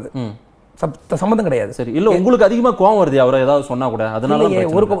 அவசியமற்றது, சம்பந்தம் கிடையாது. சரி, இல்ல உங்களுக்கு அதிகமா கோவம் வருது அவரை ஏதாவது சொன்னா கூட? அதனால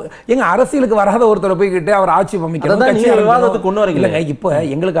எங்க அரசியலுக்கு வராத ஒருத்தரை போய்கிட்டு அவர் ஆட்சி விவாதத்துக்கு கொண்டு வரீங்க. இல்லங்க, இப்ப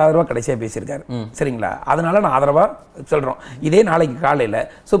எங்களுக்கு ஆதரவா கடைசியா பேசியிருக்காரு, சரிங்களா? அதனால நான் ஆதரவா சொல்றோம். இதே நாளைக்கு காலையில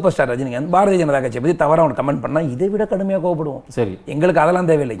சூப்பர் ஸ்டார் ரஜினிகாந்த் பாரதிய ஜனதா கட்சியை பத்தி தவறா அவன் கமெண்ட் பண்ணா இதை விட கடுமையா கோவப்படுவோம். சரி, எங்களுக்கு அதெல்லாம்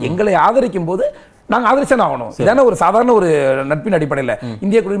தேவையில்லை. எங்களை ஆதரிக்கும் போது நாங்க ஆதரிச்சா ஆகணும். இதான ஒரு சாதாரண ஒரு நட்பின் அடிப்படையில்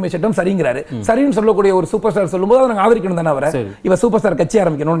இந்திய குடியுரிமை சட்டம் சரிங்கிறாரு. சரின்னு சொல்லக்கூடிய ஒரு சூப்பர் ஸ்டார் சொல்லும்போது நாங்க ஆதரிக்கணும் தானே அவரை. இவ சூப்பர் ஸ்டார் கட்சி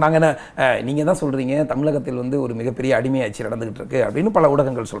ஆரம்பிக்கணும். நாங்க என்ன, நீங்க தான் சொல்றீங்க தமிழகத்தில் வந்து ஒரு மிகப்பெரிய அடிமை ஆட்சி நடந்துகிட்டு இருக்கு அப்படின்னு பல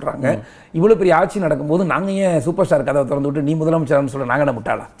ஊடகங்கள் சொல்றாங்க. இவ்வளவு பெரிய ஆட்சி நடக்கும்போது நாங்க ஏன் சூப்பர் ஸ்டார் கதவை திறந்து விட்டு நீ முதலமைச்சர் சொல்ல நாங்க என்ன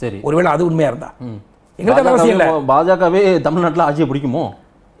முட்டாளா? சரி, ஒருவேளை அது உண்மையா இருந்தா எங்களுக்கு அவசியம் இல்லை. பாஜகவே தமிழ்நாட்டில் ஆட்சியை பிடிக்குமோ?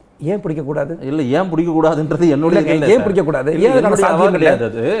 ஏன் பிடிக்க கூடாது? இல்ல, ஏன் பிடிக்க கூடாதுன்றது என்னோட ஏன் பிடிக்க கூடாது?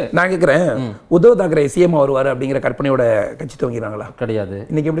 நான் கேக்குறேன், உத்தவ் தாக்கரே சிஎம் வருவாரு அப்படிங்கிற கற்பனையோட கட்சி துவங்கிறாங்களா? கிடையாது.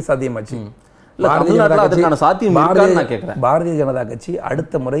 இன்னைக்கு எப்படி சாத்தியமாச்சு? பாரதிய ஜனதா கட்சி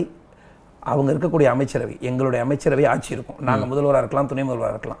அடுத்த முறை அவங்க இருக்கக்கூடிய அமைச்சரவை, எங்களுடைய அமைச்சரவை ஆட்சி இருக்கும். நாங்க முதல்வராக இருக்கலாம், துணை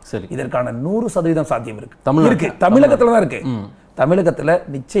முதல்வராக இருக்கலாம். இதற்கான 100% சாத்தியம் இருக்கு. தமிழகத்துல தான் இருக்கு. தமிழகத்துல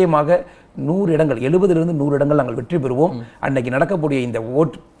நிச்சயமாக 100 இடங்கள், 70 100 இடங்கள் நாங்கள் வெற்றி பெறுவோம். அன்னைக்கு நடக்கக்கூடிய இந்த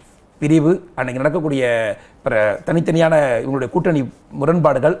ஓட் பிரிவு, அன்னைக்கு நடக்கக்கூடிய தனித்தனியான இவங்களுடைய கூட்டணி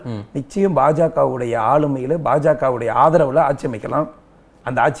முரண்பாடுகள் நிச்சயம் பாஜகவுடைய ஆளுமையில, பாஜகவுடைய ஆதரவுல ஆட்சி அமைக்கலாம்.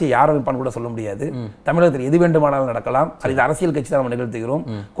 அந்த ஆட்சியை யாரும் வைப்பான்னு கூட சொல்ல முடியாது. தமிழகத்தில் எது வேண்டுமானாலும் நடக்கலாம். அது அரசியல் கட்சி தான் நம்ம நிகழ்த்துகிறோம்.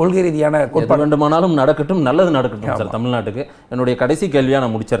 கொள்கை ரீதியான கோட்பாடு வேண்டுமானாலும் நடக்கட்டும், நல்லது நடக்கட்டும் சார் தமிழ்நாட்டுக்கு. என்னுடைய கடைசி கேள்வியா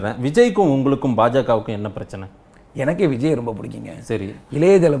நான் முடிச்சிடுறேன். விஜய்க்கும் உங்களுக்கும் பாஜகவுக்கும் என்ன பிரச்சனை? எனக்கே விஜய் ரொம்ப பிடிக்குங்க. சரி,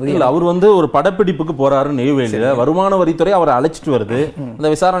 இளைய தளபதி அவர் ஒரு படப்பிடிப்புக்கு போறாரு நெய்வேலியில. வருமான வரித்துறை அவரை அழைச்சிட்டு வருது. அந்த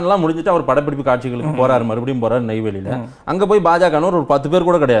விசாரணை எல்லாம் முடிஞ்சிட்டு அவர் படப்பிடிப்பு காட்சிகளுக்கு போறாரு, மறுபடியும் போறாரு நெய்வேலியில. அங்க போய் பாஜக ஒரு 10 பேர்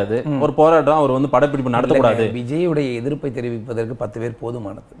கூட கிடையாது, ஒரு போராட்டம். அவர் படப்பிடிப்பு நடத்தக்கூடாது. விஜயுடைய எதிர்ப்பை தெரிவிப்பதற்கு 10 பேர்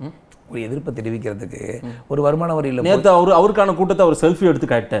போதுமானது. ஒரு எதிர்ப்பை தெரிவிக்கிறதுக்கு ஒரு வருமான வரியில நேத்து அவருக்கான கூட்டத்தை அவர் செல்ஃபி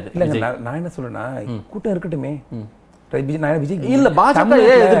எடுத்து காட்டாரு. இல்ல, நான் என்ன சொல்றேன்னா, கூட்டம் இருக்கட்டுமே. இல்ல, பாஜக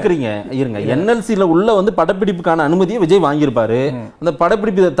ஏன் எதிர்க்கிறீங்க? இருங்க, என்எல்சில உள்ள படப்பிடிப்புக்கான அனுமதியை விஜய் வாங்கியிருப்பாரு, அந்த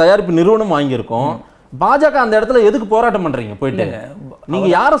படப்பிடிப்பு தயாரிப்பு நிறுவனம் வாங்கியிருக்கோம். பாஜக அந்த இடத்துல எதுக்கு போராட்டம் பண்றீங்க? போயிட்டு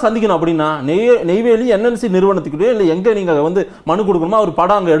நீங்க யாரை சந்திக்கணும் அப்படின்னா, நெய்வேலி என்எல்சி நிறுவனத்துக்கு இல்ல எங்க நீங்க மனு கொடுக்கணுமா? ஒரு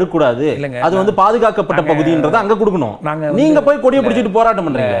படம் அங்க எடுக்கக்கூடாது, அது பாதுகாக்கப்பட்ட பகுதின்றதை அங்க கொடுக்கணும். நீங்க போய் கொடியை பிடிச்சிட்டு போராட்டம்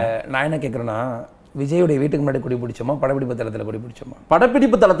பண்றீங்க. நான் என்ன கேக்குறேன்னா, விஜயுடைய வீட்டுக்கு முன்னாடி கொடி பிடிச்சோமா, படப்பிடிப்பு தளத்துல கொடி பிடிச்சோமா?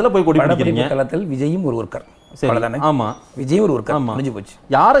 படப்பிடிப்பு தளத்துல போய் கொடி பிடிக்கிறீங்க. தளத்தில் விஜயும் ஒரு ஒர்க்கர். ஆமா, விஜய் ஒரு ஒர்க்கர். முடிஞ்சு போச்சு.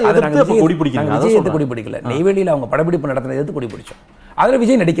 யாரை எதிர்த்து கொடி பிடிக்கிறீங்க? விஜய் எதிர்த்து கொடி பிடிக்கல. நெய்வேலியில அவங்க படப்பிடிப்பு நடத்தினதை எதிர்த்து கொடி பிடிச்சோம். அதுல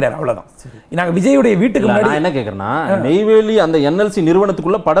விஜய் நடிக்கிறார், அவ்வளவுதான். நாங்க விஜயுடைய வீட்டுக்கு முன்னாடி என்ன கேக்குறேன்னா, நெய்வேலி அந்த என்எல்சி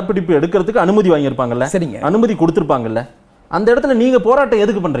நிறுவனத்துக்குள்ள படப்பிடிப்பு எடுக்கிறதுக்கு அனுமதி வாங்கியிருப்பாங்கல்ல, சரிங்க, அனுமதி கொடுத்திருப்பாங்கல்ல. அந்த இடத்துல நீங்க போராட்டம்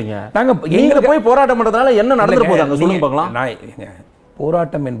எதுக்கு பண்றீங்க? நீங்க போய் போராட்டம் பண்றதுனால என்ன நடந்துற போகுது அங்க சொல்லுங்க பார்க்கலாம்.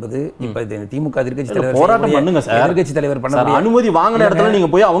 போராட்டம் என்பது இப்ப திமுக எதிர்க்கட்சி தலைவர் போராட்டம் பண்ணுங்க சார். எதிர்க்கட்சி தலைவர் பண்ண அனுமதி வாங்கின இடத்துல நீங்க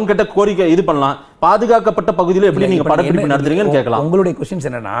போய் அவங்க கிட்ட கோரிக்கை இது பண்ணலாம். பாதுகாக்கப்பட்ட பகுதியில எப்படி நீங்க படப்பிடிப்பு நடத்துறீங்கன்னு கேட்கலாம். உங்களுடைய क्वेश्चंस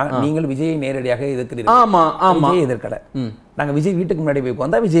என்னன்னா, நீங்கள் விஜயை நேரடியாக எதிர்க்கிறீர்கள். ஆமா ஆமா, விஜய் எதிர்க்கல. நாங்க விஜய் வீட்டுக்கு முன்னாடி போய்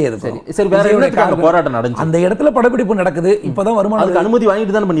வந்தா விஜய் எதிர்க்கிறோம். சரி, வேற என்னத்துக்காக போராட்டம் நடந்துச்சு? அந்த இடத்துல படப்பிடிப்பு நடக்குது. இப்பதான் வருமான அனுமதி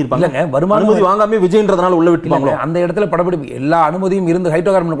வாங்கிட்டு தான் பண்ணிருப்பாங்க. இல்லங்க, வருமான அனுமதி வாங்காம விஜய்ன்றதுனால உள்ள விட்டுப்பாங்க. அந்த இடத்துல படப்பிடிப்பு எல்லா அனுமதியும் இருந்து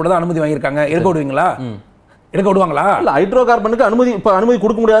ஹைட்ரோ கார்பன் கூட தான் அனுமதி வாங்கியிருக்காங்க. எடுக்க விடுவீங்களா? எடுக்க விடுவாங்களா? இல்ல, ஹைட்ரோ கார்பனுக்கு அனுமதி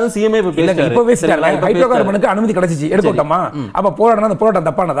கொடுக்க முடியாதுன்னு சிஎம்ஏ இப்ப பேசிட்டாங்க. ஹைட்ரோ கார்பனுக்கு அனுமதி கிடைச்சிச்சு, எடுக்க விட்டோமா? அப்ப போராட்டம், அந்த போராட்டம்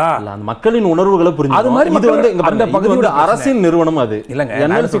தப்பானதா? இல்ல, அந்த மக்களின் உணர்வுகளை புரிஞ்சு அது மாதிரி அந்த பகுதியோட அரசின் நிறுவனம் அது இல்லங்க.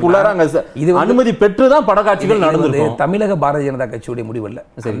 என்எல்சிக்குள்ளார அங்க இது அனுமதி பெற்று தான் படக்காட்சிகள் நடந்திருக்கும். தமிழக பாரதிய ஜனதா கட்சியுடைய முடிவு இல்ல,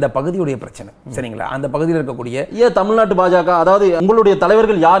 இந்த பகுதியுடைய பிரச்சனை. சரிங்களா? அந்த பகுதியில் இருக்கக்கூடிய தமிழ்நாட்டு பாஜக, அதாவது உங்களுடைய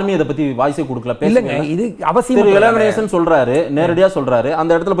தலைவர்கள் யாருமே இதை பத்தி வாய்ஸே கொடுக்கல. இல்லங்க, இது அவசியம். இளங்கணேசன் சொல்றாரு, நேரடியா சொல்றாரு,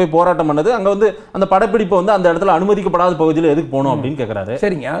 அந்த இடத்துல போய் போராட்டம் பண்ணது, அங்க அந்த படப்பிடிப்பு அந்த இடத்துல அனுமதிக்கப்படாத பகுதியில் எதுக்கு போகணும் அப்படின்னு கேட்கிறாரு.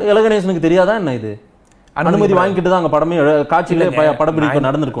 சரிங்க, இளங்கணேசனுக்கு தெரியாதா என்ன இது? அனுமதி வாங்கிட்டு தான் அங்க படமே காட்சியிலே படப்பிடிப்பு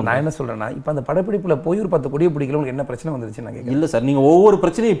நடந்திருக்கும். நான் என்ன சொல்றேன்னா, இப்ப அந்த படப்பிடிப்புல போய் ஒரு 10 கொடியை பிடிக்கல, உங்களுக்கு என்ன பிரச்சனை வந்துருச்சு? நான் கேட்கிறேன். இல்ல சார், நீங்க ஒவ்வொரு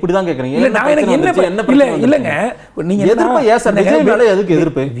பிரச்சனையும் இப்படி தான் கேக்குறீங்க. இல்லங்க, நீங்க எதிர்ப்பு ஏன் சார்? விஜய் மேல எதுக்கு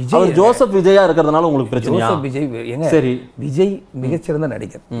எதிர்ப்பு? அவர் ஜோசப் விஜயா இருக்கிறதுனால உங்களுக்கு பிரச்சனையா? ஜோசப் விஜய் எங்க? சரி, விஜய் மிகச்சிறந்த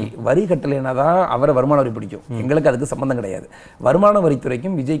நடிகர். வரி கட்டலைன்னா தான் அவரை வருமான வரி பிடிக்கும். எங்களுக்கு அதுக்கு சம்பந்தம் கிடையாது. வருமான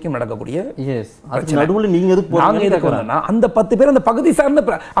வரித்துறைக்கும் விஜய்க்கும் நடக்கக்கூடிய நடுவுல நீங்க எதுக்கு நாங்க எதுக்கு அந்த 10 பேர் அந்த பகுதி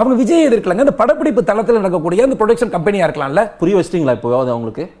சார்ந்த அவங்க விஜய் எதிர்க்கலங்க. அந்த படப்பிடிப்பு தளத்துல நடக்கக்கூடிய அந்த ப்ரொடக்ஷன் கம்பெனியா இருக்கலாம்ல. புரிய வச்சிட்டீங்களா இப்போ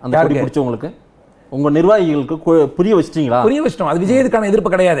அவங்களுக்கு? அந்த கொடி பிடிச்சவங்களுக்கு, உங்க நிர்வாகிகளுக்கு புரிய வச்சிட்டீங்களா? புரிய வச்சிட்டோம். அது விஜய்க்கான எதிர்ப்பு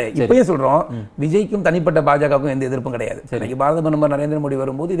கிடையாது. இப்பயும் சொல்றோம், விஜய்க்கும் தனிப்பட்ட பாஜகவுக்கும் எந்த எதிர்ப்பும் கிடையாது. இன்னைக்கு பாரத பிரதமர் நரேந்திர மோடி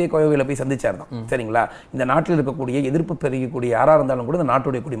வரும்போது இதே கோவையில போய் சந்திச்சார் தான். சரிங்களா? இந்த நாட்டில் இருக்கக்கூடிய எதிர்ப்பு பெருகக்கூடிய யாரா இருந்தாலும் கூட இந்த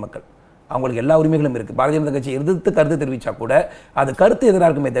நாட்டுடைய குடிமக்கள், அவங்களுக்கு எல்லா உரிமைகளும் இருக்கு. பாரதிய ஜனதா கட்சி எதிர்த்து கருத்து தெரிவிச்சா கூட அது கருத்து எதிராக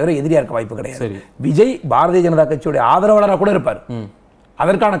இருக்குமே தவிர எதிரியா இருக்க வாய்ப்பு கிடையாது. விஜய் பாரதிய ஜனதா கட்சியுடைய ஆதரவாளராக கூட இருப்பார்.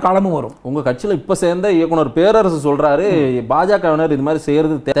 அதற்கான காலமும் வரும். உங்க கட்சியில இப்ப சேர்ந்த இயக்குனர் பேரரசு சொல்றாரு, பாஜகவினர் இது மாதிரி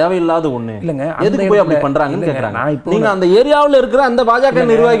செய்யறது தேவையில்லாத ஒண்ணு இல்லங்க, எதுக்கு போய் அப்படி பண்றாங்கன்னு கேக்குறாங்க. நீங்க அந்த ஏரியாவுல இருக்கிற அந்த பாஜக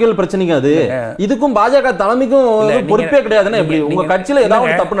நிர்வாகிகள் பிரச்சனைக்கு அது இதுக்கும் பாஜக தலைமைக்கும் பொறுப்பே கிடையாதுன்னா எப்படி? உங்க கட்சியில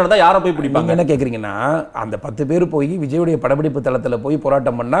ஏதாவது தப்பு நடந்தா யார போய் பிடிப்பாங்க? என்ன கேக்குறீங்கன்னா, அந்த 10 பேர் போய் விஜயுடைய படப்பிடிப்பு தளத்துல போய்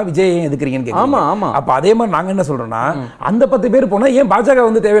போராட்டம் பண்ணா விஜய் ஏன் எதுக்குறீங்கன்னு. ஆமா ஆமா. அப்ப அதே மாதிரி நாங்க என்ன சொல்றோம்னா, அந்த 10 பேர் போனா ஏன் பாஜக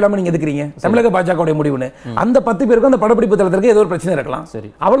தேவையில்லாம நீங்க எதுக்குறீங்க? தமிழக பாஜக முடிவுன்னு அந்த 10 பேருக்கும் அந்த படப்பிடிப்பு தளத்திற்கு ஏதோ ஒரு பிரச்சனை இருக்கலாம்.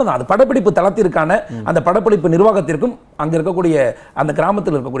 அவ்வளவுதான். அது படப்பிடிப்பு தளத்திற்கான அந்த படப்பிடிப்பு நிர்வாகத்திற்கும் அங்க இருக்கக்கூடிய அந்த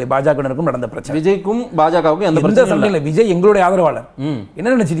கிராமத்தில் இருக்கக்கூடிய பாஜகவினருக்கும் நடந்த பிரச்சனை. விஜய்க்கும் பாஜகவுக்கும் எந்த பிரச்சனையும் இல்ல. விஜய் எங்களுடைய ஆதரவாளர்.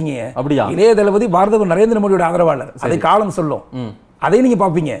 என்ன நினைச்சிட்டீங்க? அப்படியா? இளைய தளபதி பாரத நரேந்திர மோடியோட ஆதரவாளர். அதை காலம் சொல்லும். அதையும் நீங்க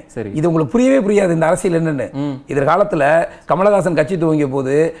பாப்பீங்க. இது உங்களுக்கு புரியவே புரியாது இந்த அரசியல் என்னன்னு. எதிர்காலத்துல கமலஹாசன் கட்சி துவங்கிய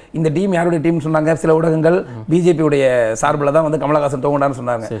போது இந்த டீம் யாருடைய டீம் சொன்னாங்க, சில ஊடகங்கள் பிஜேபி உடைய சார்பில் தான் வந்து கமலஹாசன் துவங்கினான்னு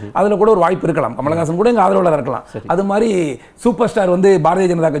சொன்னாங்க. அதுல கூட ஒரு வாய்ப்பு இருக்கலாம், கமலஹாசன் கூட எங்க ஆதரவுல இருக்கலாம். அது மாதிரி சூப்பர் ஸ்டார் வந்து பாரதிய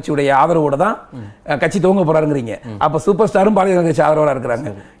ஜனதா கட்சியுடைய ஆதரவோட தான் கட்சி துவங்க போறாருங்கிறீங்க. அப்ப சூப்பர் ஸ்டாரும் பாரதிய ஜனதா கட்சி ஆதரவா இருக்கிறாங்க.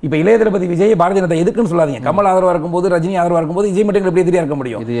 இப்ப இளைய தளபதி விஜய் பாரதிய ஜனதா எதுக்குன்னு சொல்லாதீங்க. கமல் ஆதரவா இருக்கும்போது, ரஜினி ஆதரவா இருக்கும்போது விஜய் மட்டும் எப்படி எதிரியா இருக்க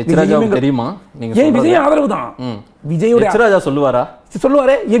முடியும்? தெரியுமா? ஏன் விஜய் ஆதரவு தான். விஜயோட சொல்லுவாரா?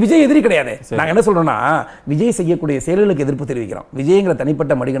 சொல்லுவாரு. விஜய் எதிரி கிடையாது. நாங்க என்ன சொல்றோம்னா, விஜய் செய்யக்கூடிய செயல்களுக்கு எதிர்ப்பு தெரிவிக்கிறோம். விஜய்ங்கிற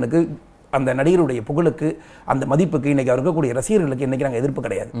தனிப்பட்ட மனிதனுக்கு, அந்த நடிகருடைய புகழுக்கு, அந்த மதிப்புக்கு, இன்னைக்கு அவர் இருக்கக்கூடிய ரசிகர்களுக்கு இன்னைக்கு நாங்க எதிர்ப்பு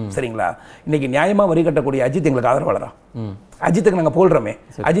கிடையாது. சரிங்களா? இன்னைக்கு நியாயமா வரி கட்டக்கூடிய அஜித் எங்களுக்கு ஆதரவாளரா? அஜித்துக்கு நாங்க போல்றோமே,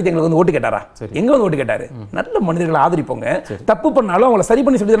 அஜித் எங்களுக்கு வந்து ஓட்டு கேட்டாரா? எங்க வந்து ஓட்டு கேட்டாரு? நல்ல மனிதர்களை ஆதரிப்போங்க. தப்பு பண்ணாலும் அவங்களை சரி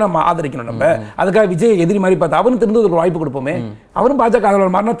பண்ணி சொல்லி நம்ம ஆதரிக்கணும். நம்ம அதுக்காக விஜய் எதிரி மாதிரி பார்த்து அவனு திருந்த ஒரு வாய்ப்பு கொடுப்போமே. அவரும் பாஜக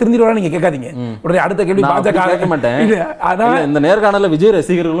ஆதரவாளர் மாறினா திருந்திடுவாரா? நீங்க கேட்காதீங்க. உடனே அடுத்த கேள்வி பாஜக கேட்க மாட்டேன். அதான் இந்த நேர்காணல விஜய்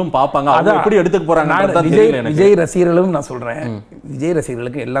ரசிகர்களும் பார்ப்பாங்க, அதை எப்படி எடுத்துக்க போறாங்க. விஜய் ரசிகர்களும் நான் சொல்றேன், விஜய்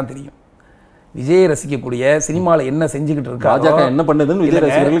ரசிகர்களுக்கு எல்லாம் தெரியும். விஜய் ரசிக்கக்கூடிய சினிமால என்ன செஞ்சுக்கிட்டு இருக்காரோ, என்ன பண்ணுதுன்னு விஜய்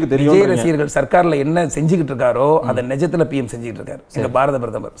ரசிகர்களுக்கு தெரியும். விஜய் ரசிகர்கள் சர்க்கார்ல என்ன செஞ்சுக்கிட்டு இருக்காரோ அதை நிஜத்துல பிஎம் செஞ்சுட்டு இருக்காரு எங்க பாரத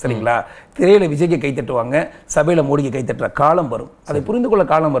பிரதமர். சரிங்களா? திரையில விஜய்க்கு கை தட்டுவாங்க, சபையில மோடிக்கு கை தட்டுற காலம் வரும். அதை புரிந்து கொள்ள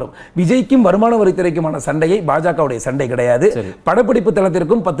காலம் வரும். விஜய்க்கும் வருமான வரித்துறைக்குமான சண்டையை பாஜகவுடைய சண்டை கிடையாது. படப்பிடிப்பு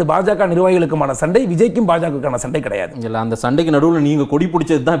தளத்திற்கும் 10 பாஜக நிர்வாகிகளுக்குமான சண்டை, விஜய்க்கும் பாஜகவுக்கான சண்டை கிடையாது. இல்ல, அந்த சண்டைக்கு நடுவில் நீங்க கொடி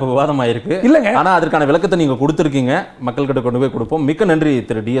பிடிச்சது தான் இப்ப விவாதம் ஆயிருக்கு. இல்லங்க, ஆனா அதற்கான விளக்கத்தை நீங்க கொடுத்திருக்கீங்க. மக்கள் கிட்ட கொண்டு போய் கொடுப்போம். மிக்க நன்றி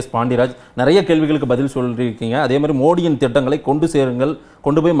திரு DS பாண்டியராஜ். நிறைய கேள்விகளுக்கு பதில் சொல்லியிருக்கீங்க. அதே மாதிரி மோடியின் திட்டங்களை கொண்டு சேருங்கள்,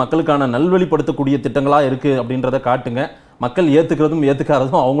 கொண்டு போய் மக்களுக்கான நல்வழிப்படுத்தக்கூடிய திட்டங்களா இருக்கு அப்படின்றத காட்டுங்க. மக்கள் ஏத்துக்கிறதும்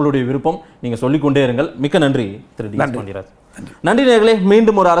ஏத்துக்காததும் அவங்களுடைய விருப்பம். நீங்க சொல்லிக்கொண்டே இருங்கள். மிக்க நன்றி திரு DS பாண்டியராஜ். நன்றி நேயர்களே,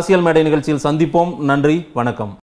 மீண்டும் ஒரு அரசியல் மேடை நிகழ்ச்சியில் சந்திப்போம். நன்றி, வணக்கம்.